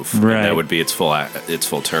then move. Right. And that would be its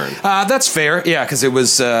full turn. That's fair, yeah, because it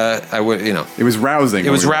was, It was rousing.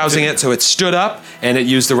 It was rousing it, so it stood up, and it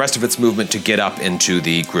used the rest of its movement to get up into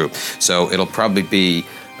the group. So it'll probably be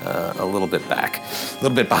a little bit back, a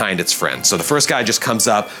little bit behind its friend. So the first guy just comes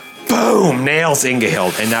up, boom, nails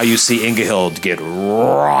Ingehild, and now you see Ingehild get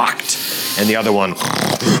rocked, and the other one.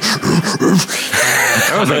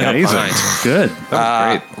 That was amazing. Good.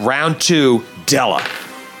 That was great. Round 2, Della.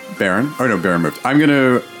 Baron. Oh no, Baron moved.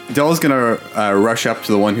 Della's gonna rush up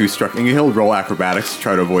to the one who struck Ingehild, roll acrobatics to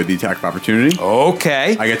try to avoid the attack of opportunity.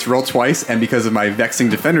 Okay. I get to roll twice, and because of my vexing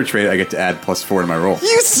defender trait, I get to add +4 to my roll.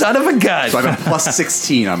 You son of a gun. So I got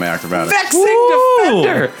 +16 on my acrobatics. Vexing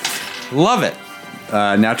defender. Love it.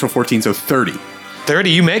 Natural 14, so 30.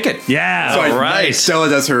 30, you make it. Yeah. So Right. Stella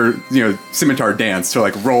does her, scimitar dance to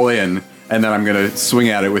roll in, and then I'm gonna swing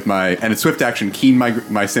at it with and it's swift action, keen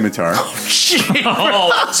my scimitar,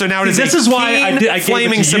 So now it is This a is why I keen gave it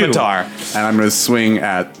flaming to you. scimitar. and I'm gonna swing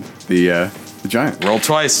at the giant. Roll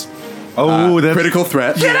twice. Oh, that's Critical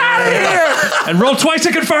threat. Get out of here! And roll twice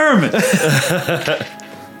to confirm.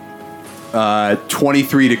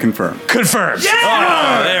 23 to confirm. Confirmed.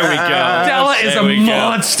 Oh, there we go. Della is There a we go.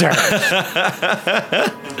 monster.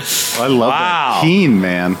 I love Wow. that. Keen,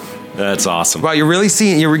 man. That's awesome. Wow, you're really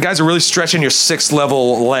seeing, you guys are really stretching your 6th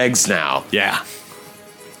level legs now. Yeah.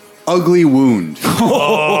 Ugly wound.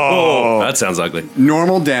 Oh, that sounds ugly.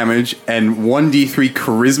 Normal damage and 1d3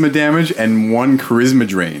 charisma damage and 1 charisma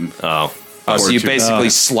drain. Oh. So you Fortune. basically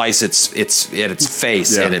slice its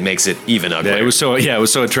face, Yeah. and it makes it even uglier. Yeah, it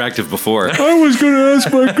was so attractive before. I was going to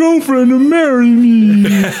ask my girlfriend to marry me.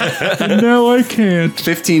 And now I can't.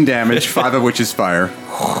 15 damage, 5 of which is fire.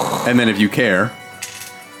 And then if you care,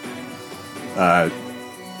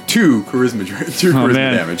 2 charisma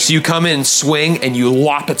man. damage. So you come in, swing, and you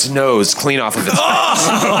lop its nose clean off of its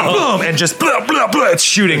boom, and just blah, blah, blah. It's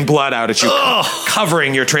shooting blood out at you,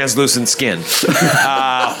 covering your translucent skin.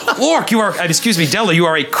 Lork, Della, you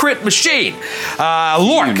are a crit machine.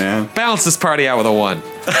 Lork, man. balance this party out with a 1.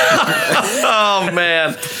 Oh,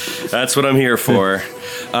 man. That's what I'm here for.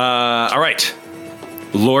 All right.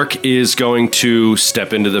 Lork is going to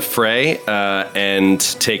step into the fray and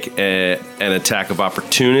take an attack of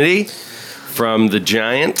opportunity from the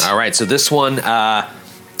giant. All right, so this one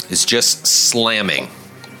is just slamming.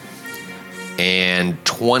 And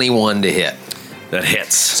 21 to hit. That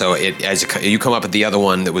hits. So as you come up at the other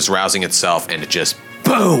one that was rousing itself, and it just,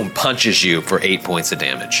 boom, punches you for 8 points of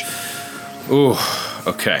damage. Ooh,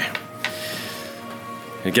 okay.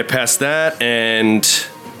 I get past that and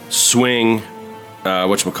swing,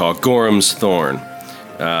 Gorham's Thorn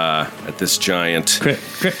at this giant. Crit.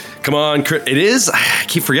 Come on, crit. It is. I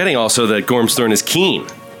keep forgetting also that Gorham's Thorn is keen.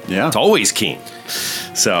 Yeah. It's always keen.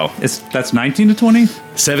 So That's 19 to 20?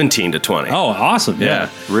 17 to 20. Oh, awesome. yeah.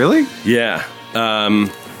 Really? Yeah.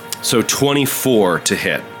 So 24 to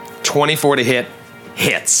hit. 24 to hit,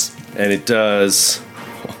 hits. And it does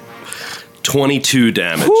 22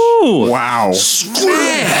 damage. Ooh. Wow.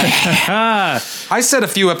 I said a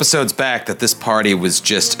few episodes back that this party was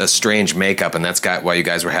just a strange makeup, and that's why you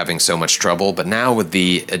guys were having so much trouble. But now with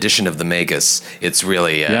the addition of the Magus, it's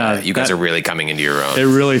really, you guys are really coming into your own. It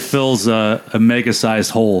really fills a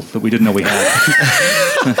mega-sized hole that we didn't know we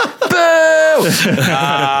had. Boo!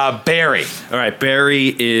 Barry. All right,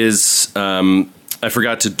 Barry is. I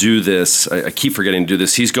forgot to do this. I keep forgetting to do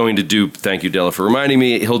this. He's going to do. Thank you, Della, for reminding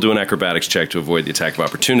me. He'll do an acrobatics check to avoid the attack of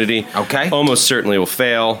opportunity. Okay. Almost certainly will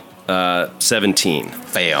fail. 17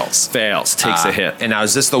 Fails. Takes a hit. And now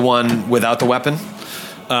is this the one without the weapon?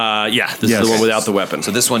 Yeah, this is the one without the weapon.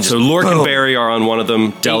 So this one just. So Lork boom. and Barry are on one of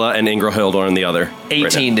them. Della and Ingrahild are on the other.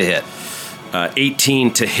 18 to hit.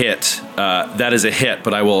 18 to hit. That is a hit,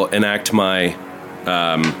 but I will enact my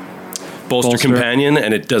bolster companion,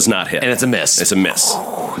 and it does not hit. And it's a miss. It's a miss.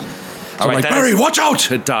 All right, like, Barry, watch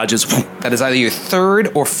out! It dodges. that is either your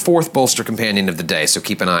third or fourth bolster companion of the day, so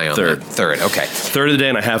keep an eye on Third. that. Third, okay. Third of the day,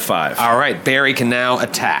 and I have 5. All right, Barry can now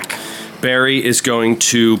attack. Barry is going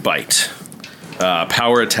to bite.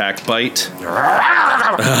 Power attack bite.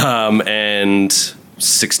 And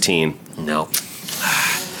 16. No.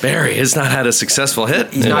 Barry has not had a successful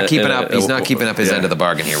hit. He's not keeping up. He's not keeping up his yeah. end of the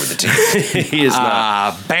bargain here with the team. He is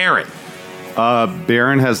not. Baron.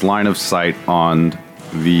 Baron has line of sight on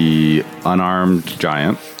the unarmed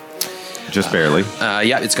giant. Just barely.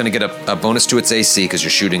 Yeah, it's going to get a bonus to its AC because you're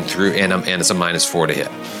shooting through, and it's a -4 to hit.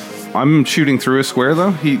 I'm shooting through a square,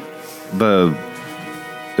 though.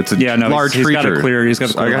 It's a large he's creature. got a clear. He's got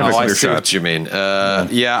a clear. I have a I clear see shot. what you mean.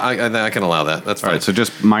 Yeah, I can allow that. That's fine. All right, so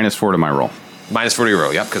just -4 to my roll. -4 to your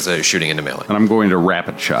roll, yep, because you're shooting into melee. And I'm going to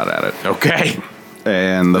rapid shot at it. Okay.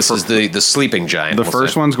 And This is the sleeping giant. the we'll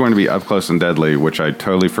first say. one's going to be up close and deadly, which I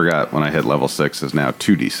totally forgot when I hit level 6 is now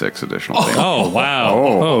 2d6 additional damage. Oh wow!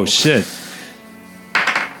 Oh shit!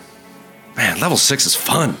 Man, level 6 is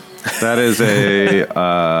fun. That is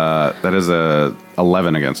a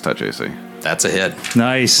 11 against touch AC. That's a hit.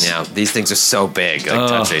 Nice. Now, these things are so big. Like,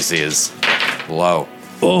 touch AC is low.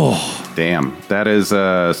 Oh, Damn. That is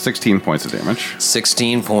 16 points of damage.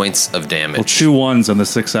 16 points of damage. well, 2 1s on the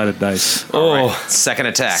 6-sided dice. All right, second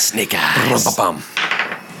attack. Snake eyes. Bum.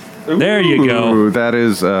 There you go. Ooh, that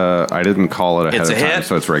is, I didn't call it ahead It's of a time, hit.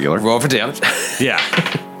 so it's regular. Roll for damage. Yeah.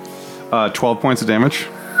 12 points of damage.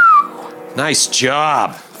 Nice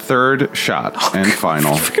job. Third shot and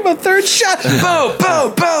final. Forget about third shot. Boom,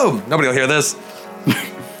 boom, boom. Nobody will hear this.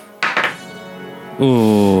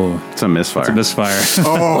 Ooh, It's a misfire. it's a misfire.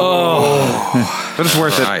 But it's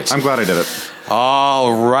worth Right. it. I'm glad I did it.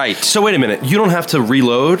 All right. So wait a minute. You don't have to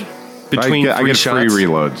reload between I three get shots? free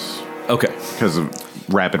reloads Okay. because of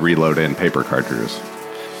rapid reload and paper cartridges.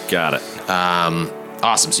 Got it.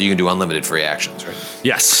 Awesome. So you can do unlimited free actions, right?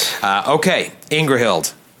 Yes. Okay,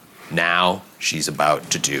 Ingrahild. Now she's about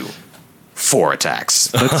to do 4 attacks.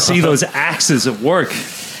 Let's see those axes at work.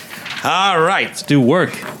 All right, Do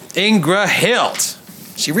work. Ingrahild.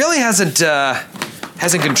 She really hasn't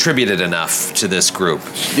contributed enough to this group.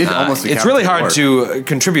 did almost it's really hard decapitate to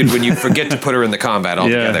contribute when you forget to put her in the combat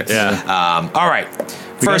altogether. yeah. All right,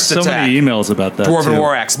 We got first so attack. many emails about that. Dwarven too.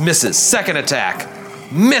 War Axe misses. Second attack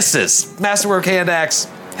misses. Masterwork Hand Axe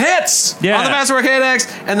hits Yeah. on the Masterwork Hand Axe,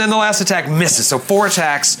 and then the last attack misses. So 4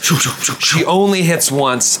 attacks. She only hits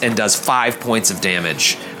once and does 5 points of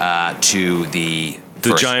damage to the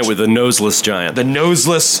first. giant with the noseless giant. The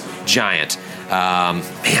noseless giant. Man,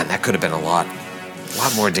 that could have been a lot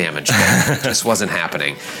more damage, but it just wasn't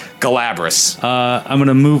happening. Galabras. I'm going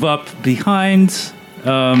to move up behind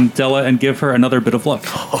Della and give her another bit of luck.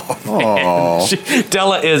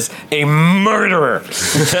 Della is a murderer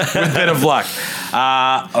with a bit of luck.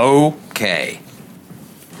 Okay.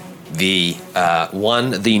 The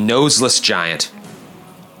noseless giant.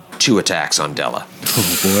 2 attacks on Della.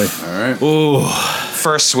 Oh boy! All right.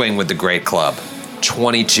 First swing with the great club.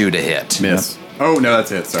 22 to hit. Miss. Oh no,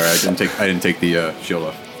 that's it. Sorry, I didn't take the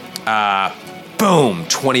shield off. Boom.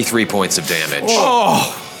 23 points of damage.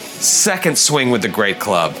 Second swing with the great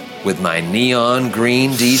club with my neon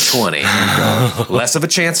green D20. Less of a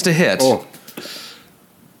chance to hit.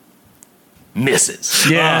 Misses.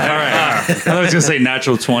 Yeah, all right. I was going to say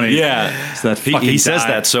natural 20. Yeah. It's that He fucking says die.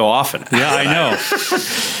 that so often. Yeah, I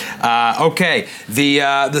know. Okay.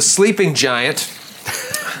 The sleeping giant.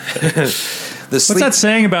 What's that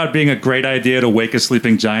saying about being a great idea to wake a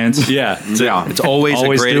sleeping giant? Yeah. It's always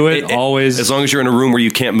Always a great do it, always. As long as you're in a room where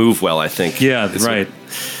you can't move well, I think. Yeah, right.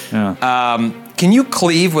 Yeah. Can you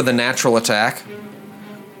cleave with a natural attack?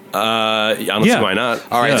 Honestly, Yeah. why not?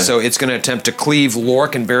 All right, Yeah. so it's going to attempt to cleave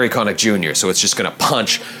Lork and Barry Connick Jr. So it's just going to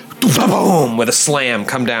punch, boom, with a slam,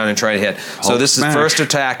 come down and try to hit. So this is smash. first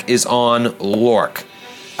attack is on Lork.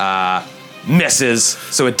 Misses,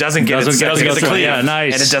 so it doesn't get Doesn't get the the- cleave. yeah,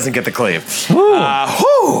 nice. And it doesn't get the cleave.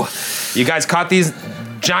 Whew. You guys caught these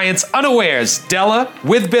giants unawares. Della,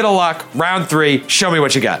 with bit of luck, round 3. Show me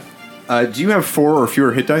what you got. Do you have 4 or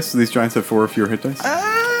fewer hit dice? Do these giants have 4 or fewer hit dice?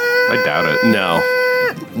 I doubt it. No.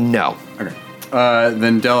 No. Okay.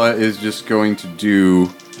 Then Della is just going to do,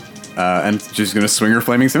 and she's going to swing her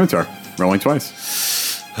flaming scimitar, rolling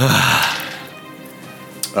twice.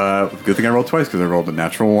 Good thing I rolled twice because I rolled a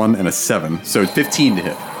natural 1 and a 7, so 15 to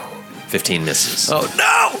hit. 15 misses. Oh,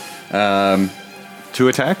 no! 2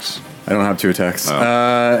 attacks? I don't have 2 attacks.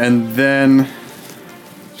 And then,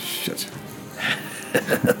 shit.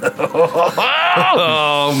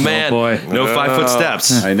 Oh, man. Oh, boy. No 5-foot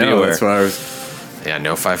steps. I know. Beware. That's why I was. Yeah,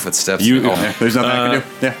 no 5-foot steps. Yeah, there's nothing I can do.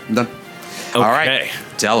 Yeah, I'm done. All right,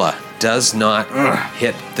 Della, does not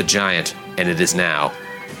hit the giant, and it is now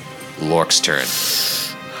Lork's turn.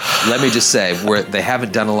 Let me just say, where they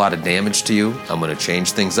haven't done a lot of damage to you, I'm going to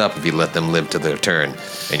change things up if you let them live to their turn,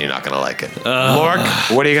 and you're not going to like it. Lork,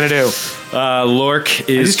 what are you going to do? Lork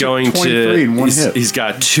is going 23 in one to. hit. He's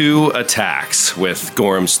got 2 attacks with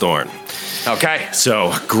Gorham's Thorn. Okay.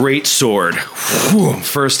 So, great sword. Whew.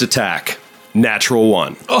 First attack, natural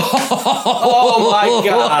 1. Oh my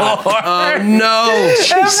god! Oh no!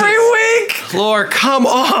 Every week! Lork, come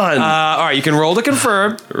on! All right, you can roll to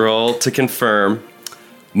confirm. Roll to confirm.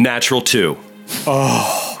 Natural 2.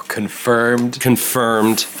 Confirmed.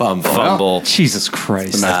 Confirmed. Fumble. Jesus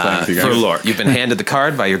Christ. Nice playing with you For guys. Lork. You've been handed the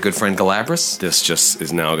card by your good friend Galabras. This just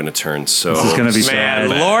is now going to turn so. This is going to be Man,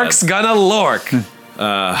 bad. Lork's gonna Lork.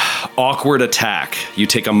 Awkward attack. You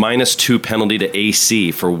take a -2 penalty to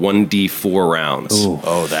AC for 1d4 rounds.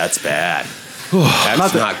 Oh, that's bad.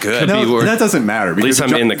 That's not good. No, that doesn't matter. Because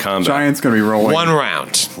least I'm in the combat. Giant's going to be rolling. One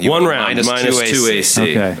round. You One go round. minus -2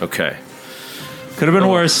 AC. Okay. Could have been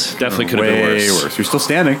worse. Definitely could have been Way worse. worse. You're still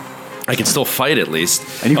standing. I can still fight at least.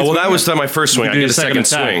 And you can Well, swing that was my first swing. You I can get do a second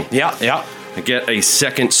attack. swing. Yeah. I get a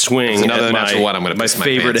second swing. It's another at natural one. I'm gonna my piss my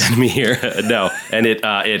favorite pants. enemy here. No, and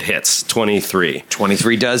it hits 23.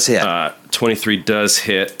 23 does hit. 23 does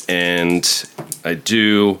hit, and I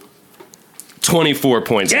do 24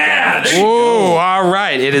 points. Yeah! Of damage. Ooh, all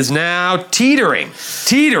right. It is now teetering.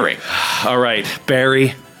 All right,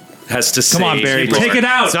 Barry has to Come on, save Barry. Lork. Take it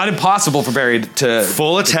out. It's not impossible for Barry to...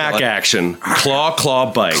 Full attack action. Claw,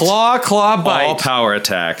 bite. Claw, bite. All power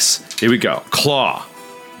attacks. Here we go. Claw.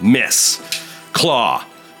 Miss. Claw.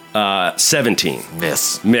 17.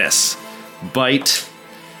 Miss. Bite.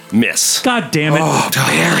 Miss. God damn it. Oh,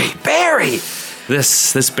 Barry.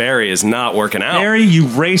 This Barry is not working out. Barry, you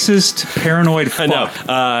racist, paranoid fuck.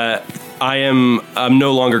 I know. I'm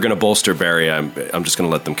no longer going to bolster Barry. I'm just going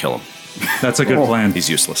to let them kill him. That's a good plan. He's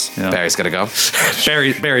useless. Yeah. Barry's got to go.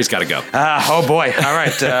 Barry's got to go. Oh, boy. All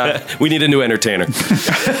right. We need a new entertainer.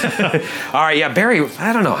 All right, yeah, Barry,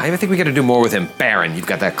 I don't know. I think we got to do more with him. Baron, you've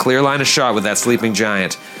got that clear line of shot with that sleeping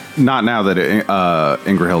giant. Not now that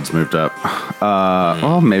Ingrahild's moved up.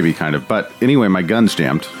 Well, maybe kind of. But anyway, my gun's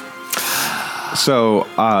jammed. So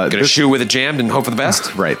Gonna shoot with it jammed and hope for the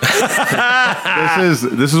best? Right.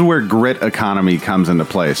 This is where grit economy comes into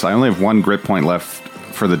place. I only have 1 grit point left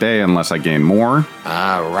for the day unless I gain more.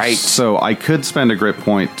 Right. So I could spend a grit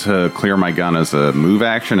point to clear my gun as a move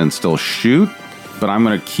action and still shoot, but I'm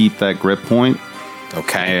going to keep that grit point.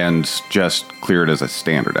 Okay. And just clear it as a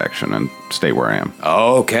standard action and stay where I am.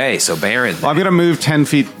 Okay, so Baron. Well, I'm going to move 10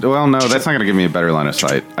 feet. Well, no, that's not going to give me a better line of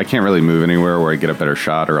sight. I can't really move anywhere where I get a better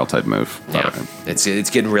shot, or else I'd move. Yeah, it's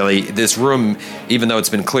getting really, this room, even though it's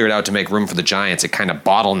been cleared out to make room for the giants, it kind of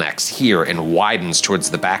bottlenecks here and widens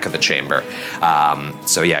towards the back of the chamber.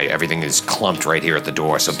 So yeah, everything is clumped right here at the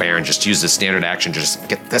door. So Baron just uses standard action to just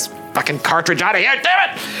get this fucking cartridge out of here,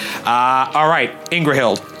 damn it! All right,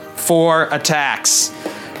 Ingrahild, 4 attacks.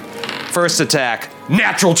 First attack,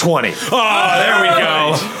 natural 20. Oh, there we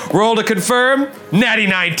go. Roll to confirm, natty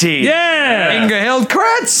 19. Yeah! Ingrahild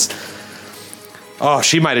crits. Oh,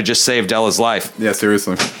 she might have just saved Ella's life. Yeah,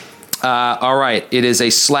 seriously. All right, it is a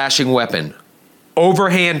slashing weapon.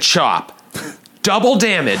 Overhand chop, double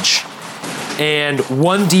damage, and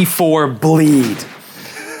 1d4 bleed.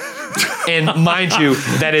 And mind you,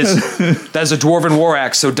 that's a dwarven war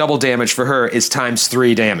axe, so double damage for her is times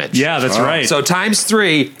 3 damage. Yeah, that's right. So times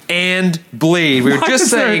 3 and bleed. We were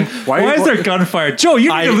just saying. Why is there gunfire? Joe,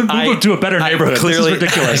 you need to move to a better neighborhood. This is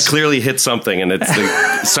ridiculous. I clearly hit something, and it's the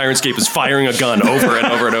Sirenscape is firing a gun over and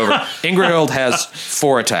over and over. Ingrahild has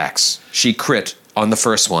 4 attacks. She crit on the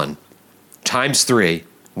first one. Times 3,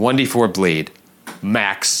 1d4 bleed,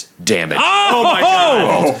 max damage. Oh my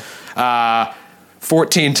god!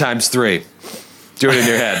 14 times 3. Do it in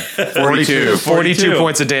your head. 42. 42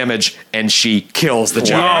 points of damage, and she kills the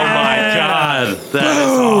giant. Oh my god! That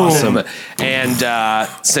is awesome. And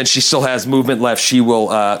since she still has movement left, she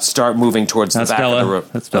will start moving towards the back of the room.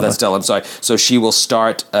 That's Stella. That's Stella, I'm sorry. So she will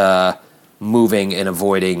start moving and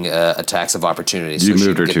avoiding attacks of opportunity. You so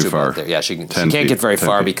moved her she can too get far. There. Yeah, she can't 10 get feet, very 10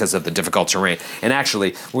 far feet. because of the difficult terrain. And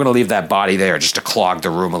actually, we're going to leave that body there just to clog the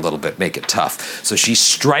room a little bit, make it tough. So she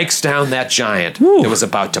strikes down that giant that was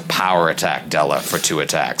about to power attack Della for 2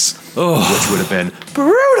 attacks, which would have been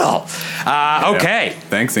brutal. Okay.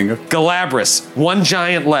 Thanks, Inga. Galabras, 1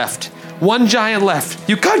 giant left. 1 giant left.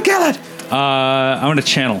 You could kill it. I'm going to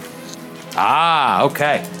channel.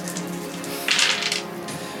 Okay.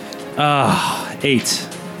 8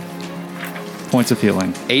 points of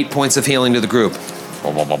healing. 8 points of healing to the group.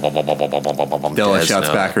 Della shouts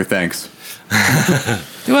back her thanks.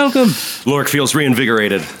 You're welcome. Lork feels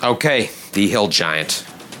reinvigorated. Okay, the hill giant.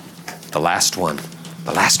 The last one.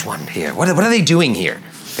 The last one here. What are they doing here?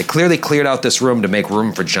 They clearly cleared out this room to make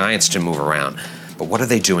room for giants to move around. But what are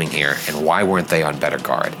they doing here, and why weren't they on better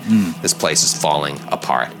guard? This place is falling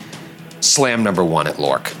apart. Slam number 1 at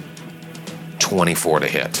Lork. 24 to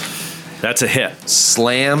hit. That's a hit.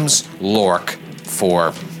 Slams Lork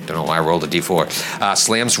for, don't know why I rolled a d4.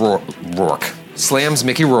 Slams Rourke. Slams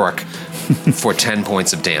Mickey Rourke for 10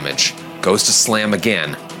 points of damage. Goes to slam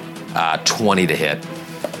again. 20 to hit.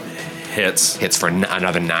 Hits. Hits for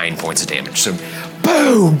another 9 points of damage. So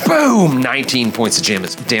boom, boom, 19 points of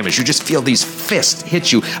damage. You just feel these fists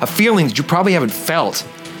hit you. A feeling that you probably haven't felt,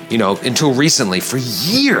 until recently for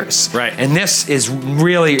years. Right. And this is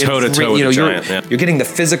really toe-to-toe with a giant. You're getting the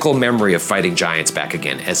physical memory of fighting giants back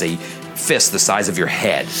again as a fist the size of your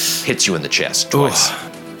head hits you in the chest twice.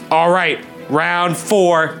 All right, round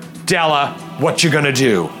 4, Della, what you gonna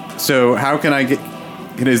do? So how can I get...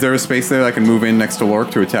 Is there a space there that I can move in next to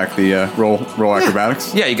Lork to attack the roll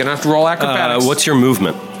acrobatics? Yeah, you're gonna have to roll acrobatics. What's your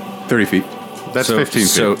movement? 30 feet. That's 15 feet.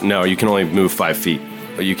 So, no, you can only move 5 feet.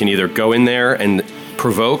 You can either go in there and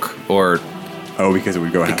provoke, or... Oh, because it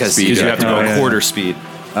would go half speed. Because you have to go quarter speed.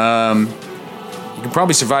 You can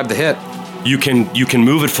probably survive the hit. You can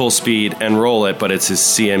move at full speed and roll it, but it's his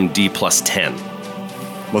CMD plus 10.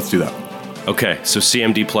 Let's do that. Okay, so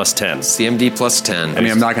CMD plus 10. CMD plus 10. I mean,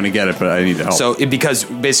 I'm not going to get it, but I need the help. So, because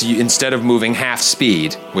basically, instead of moving half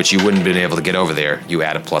speed, which you wouldn't have been able to get over there, you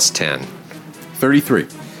add a plus 10. 33.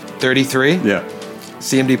 33? Yeah.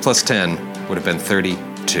 CMD plus 10 would have been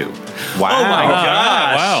 32. Wow. Oh my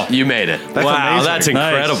gosh. Wow. You made it. Wow, that's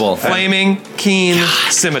incredible. Flaming, keen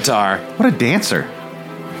scimitar. What a dancer.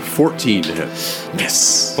 14 to hit.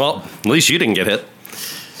 Yes. Well, at least you didn't get hit.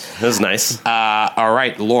 That was nice. All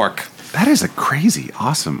right, Lork. That is a crazy,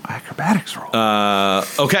 awesome acrobatics roll.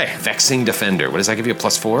 Okay. Vexing Defender. What does that give you, a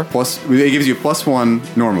plus 4? It gives you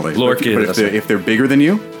 +1 normally. Lork but if they're bigger than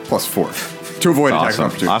you, +4. To avoid attack awesome.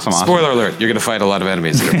 opportunity. Awesome. Spoiler alert, you're going to fight a lot of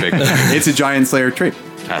enemies that are bigger. It's a Giantslayer trait.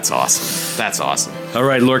 That's awesome. That's awesome. All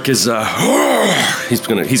right, Lork is he's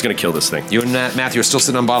gonna kill this thing. You and Matthew are still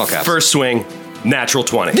sitting on bottle caps. First swing, natural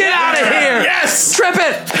 20. Get out of here! Yes! Trip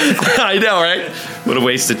it! I know, right? What a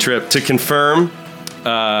wasted trip. To confirm,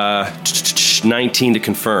 19 to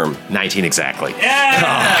confirm. 19 exactly.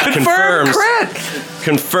 Yeah! Confirmed crit!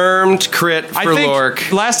 Confirmed crit for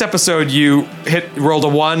Lork. Last episode you rolled a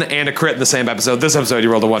 1 and a crit in the same episode. This episode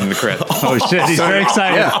you rolled a 1 and a crit. Oh shit, he's very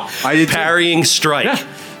excited. Yeah. I did Parrying strike. Yeah.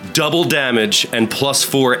 Double damage and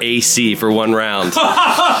 +4 AC for 1 round.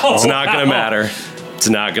 It's not gonna matter. It's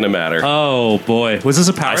not gonna matter. Oh boy, was this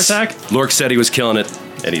a power attack? Lork said he was killing it,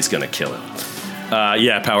 and he's gonna kill it.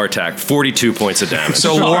 Yeah, power attack. 42 points of damage.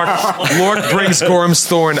 So Lork brings Gorm's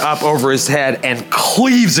Thorn up over his head and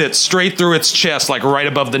cleaves it straight through its chest, like right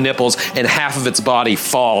above the nipples, and half of its body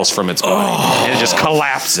falls from its body. And it just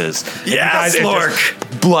collapses. Yes, Lork!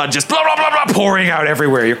 Blood just blah, blah, blah, blah, pouring out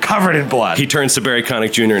everywhere. You're covered in blood. He turns to Barry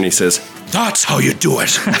Connick Jr. and he says, "That's how you do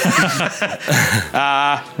it."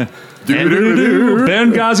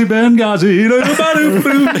 Benghazi.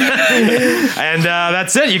 And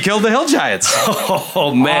that's it. You killed the Hill Giants.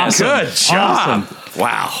 Oh, man. Awesome. Good job. Awesome.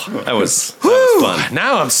 Wow. That was fun.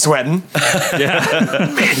 Now I'm sweating.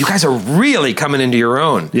 Man, you guys are really coming into your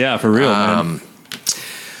own. Yeah, for real, man.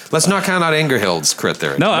 Let's not count out Ingerhild's crit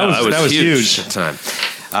there. No, that was huge. Time.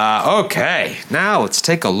 Okay, now let's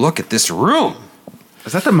take a look at this room.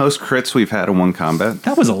 Is that the most crits we've had in one combat?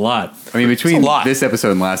 That was a lot. I mean, between this episode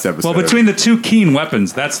and last episode. Well, between the two keen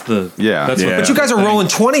weapons, that's the... Yeah. That's Yeah. But you guys are rolling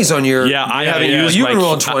 20s on your... Yeah, I haven't used You've been my...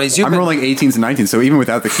 rolling 20s. I'm rolling 18s and 19s, so even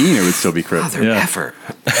without the keen, it would still be crit. Mother effer.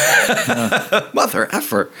 Mother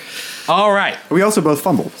effer. All right. We also both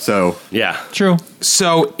fumbled, so... Yeah. True.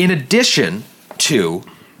 So, in addition to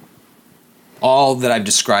all that I've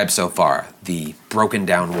described so far, the broken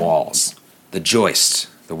down walls, the joists,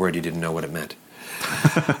 the word you didn't know what it meant,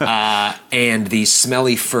 and the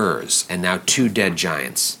smelly furs, and now 2 dead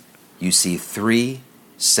giants, you see 3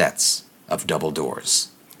 sets of double doors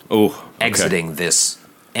exiting this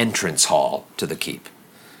entrance hall to the keep,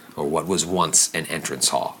 or what was once an entrance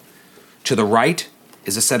hall. To the right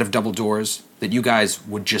is a set of double doors that you guys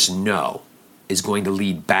would just know is going to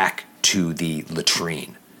lead back to the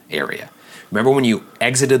latrine area. Remember when you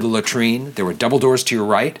exited the latrine, there were double doors to your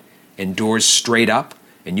right and doors straight up,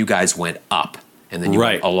 and you guys went up. And then you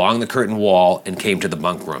went along the curtain wall and came to the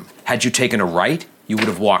bunk room. Had you taken a right, you would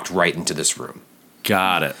have walked right into this room.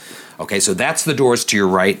 Got it. Okay, so that's the doors to your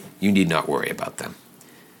right. You need not worry about them.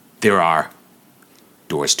 There are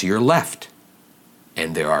doors to your left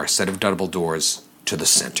and there are a set of double doors to the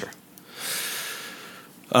center.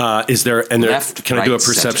 Is there? And there, Left, can I do a right,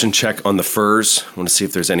 perception check on the furs? I want to see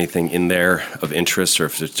if there's anything in there of interest, or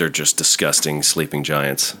if they're just disgusting sleeping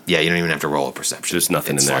giants. Yeah, you don't even have to roll a perception. There's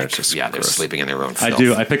nothing It's in there. like- It's just they're gross. sleeping in their own I filth.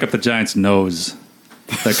 do. I pick up the giant's nose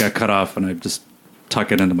that got cut off, and I just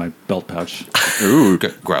tuck it into my belt pouch. Ooh,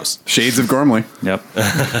 Gross. shades of Gormley. Yep.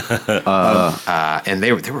 And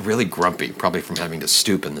they were really grumpy, probably from having to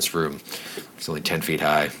stoop in this room. It's only 10 feet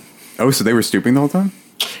high. Oh, so they were stooping the whole time?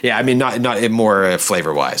 Yeah, I mean, not more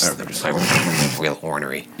flavor wise. They're just like real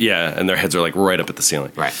ornery. Yeah, and their heads are like right up at the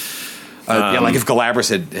ceiling. Right. Yeah, like if Galabras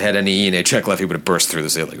had any E&A check left, he would have burst through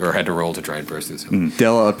the ceiling, or had to roll to try and burst through the ceiling.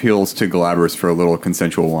 Della appeals to Galabras for a little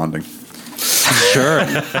consensual wanding. Sure.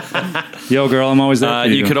 Yo, girl, I'm always there for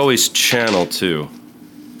you. You could always channel too,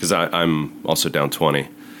 because I'm also down 20.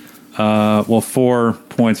 Well, 4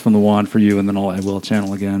 points from the wand for you, and then I will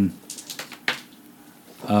channel again.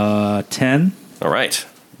 10. All right.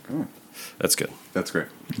 That's good. That's great.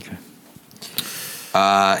 Okay.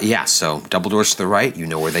 Yeah, so double doors to the right, you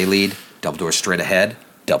know where they lead. Double doors straight ahead,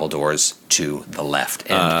 double doors to the left.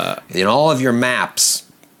 And in all of your maps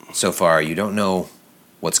so far, you don't know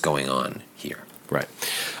what's going on here. Right.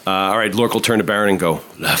 All right, Lork will turn to Baron and go,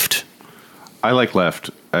 left. I like left,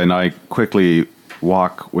 and I quickly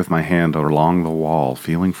walk with my hand along the wall,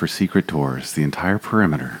 feeling for secret doors, the entire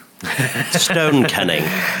perimeter. Stone cutting.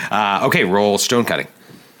 Okay, roll stone cutting.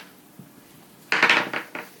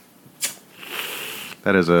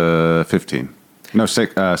 That is a 15. No,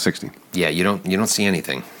 16. Yeah, you don't see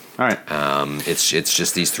anything. All right. It's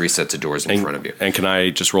just these 3 sets of doors in front of you. And can I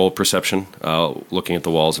just roll perception, looking at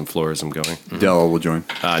the walls and floor as I'm going? Della will join.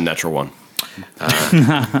 Natural 1.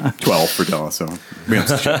 12 for Della, so we have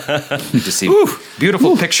to check. You just see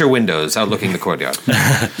beautiful picture windows outlooking the courtyard.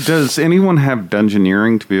 Does anyone have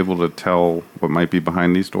dungeoneering to be able to tell what might be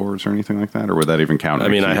behind these doors or anything like that? Or would that even count? I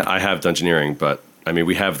mean, I have dungeoneering, but I mean,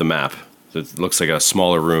 we have the map. It looks like a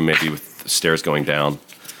smaller room, maybe with stairs going down,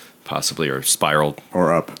 possibly, or spiraled.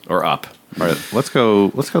 Or up. Or up. All right, let's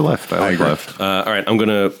go left. I like agree. left. All right, I'm going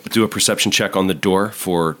to do a perception check on the door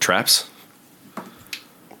for traps.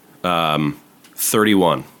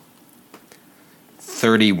 31.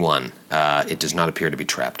 31. It does not appear to be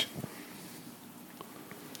trapped.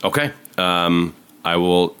 Okay. I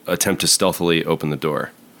will attempt to stealthily open the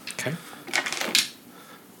door. Okay.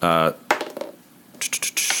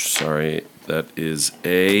 Sorry, that is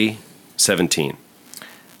a 17.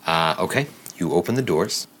 Okay. You open the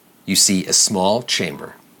doors. You see a small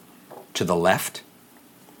chamber. To the left,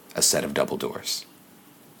 a set of double doors.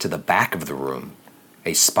 To the back of the room,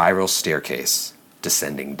 a spiral staircase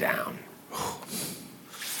descending down.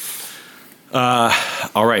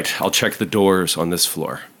 All right, I'll check the doors on this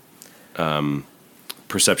floor.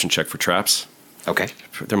 Perception check for traps. Okay.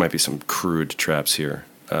 There might be some crude traps here.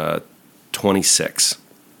 26.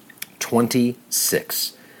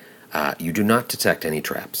 26. You do not detect any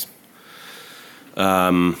traps.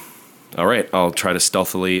 All right, I'll try to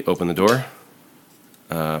stealthily open the door.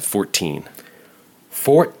 14.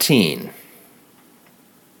 14.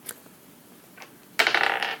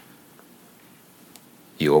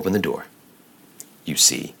 You open the door. You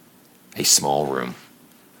see a small room,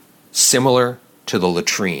 similar to the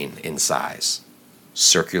latrine in size,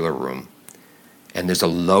 circular room, and there's a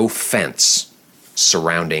low fence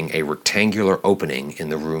surrounding a rectangular opening in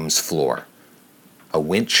the room's floor. A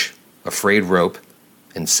winch, a frayed rope,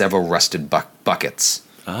 and several rusted buckets,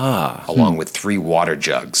 along with 3 water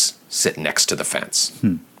jugs, sit next to the fence.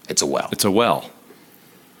 It's a well. It's a well.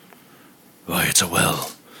 Why, it's a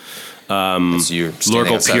well. So you're Lork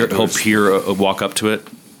standing outside the will doors. walk up to it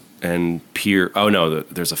and peer. Oh, no,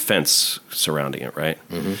 there's a fence surrounding it, right?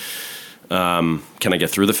 Mm-hmm. Can I get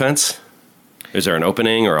through the fence? Is there an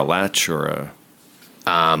opening or a latch or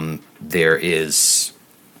a... There is...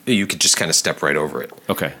 You could just kind of step right over it.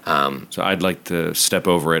 Okay. So I'd like to step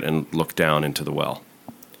over it and look down into the well.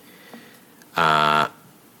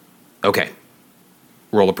 Okay.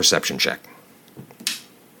 Roll a perception check.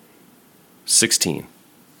 16.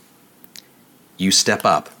 You step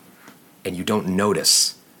up, and you don't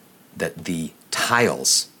notice that the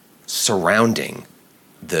tiles surrounding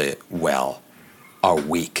the well are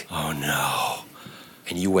weak. Oh, no.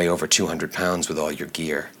 And you weigh over 200 pounds with all your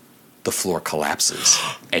gear. The floor collapses,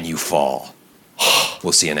 and you fall.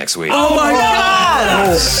 We'll see you next week. Oh, my God!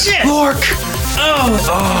 Oh, shit! Lork! Oh!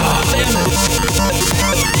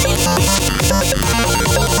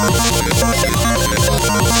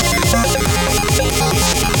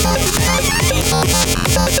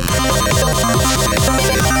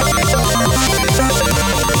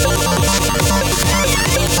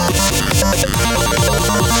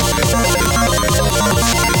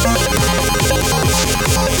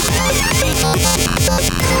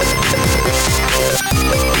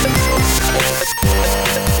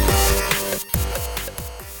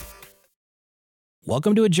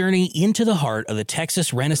 Welcome to a journey into the heart of the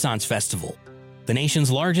Texas Renaissance Festival, the nation's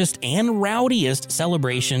largest and rowdiest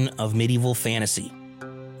celebration of medieval fantasy.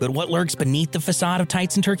 But what lurks beneath the facade of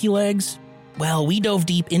tights and turkey legs? Well, we dove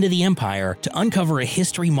deep into the empire to uncover a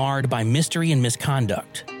history marred by mystery and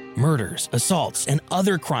misconduct, murders, assaults, and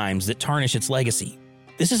other crimes that tarnish its legacy.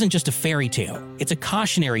 This isn't just a fairy tale, it's a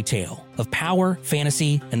cautionary tale of power,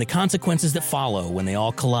 fantasy, and the consequences that follow when they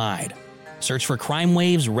all collide. Search for Crime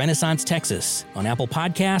Waves Renaissance Texas on Apple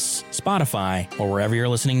Podcasts, Spotify, or wherever you're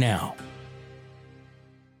listening now.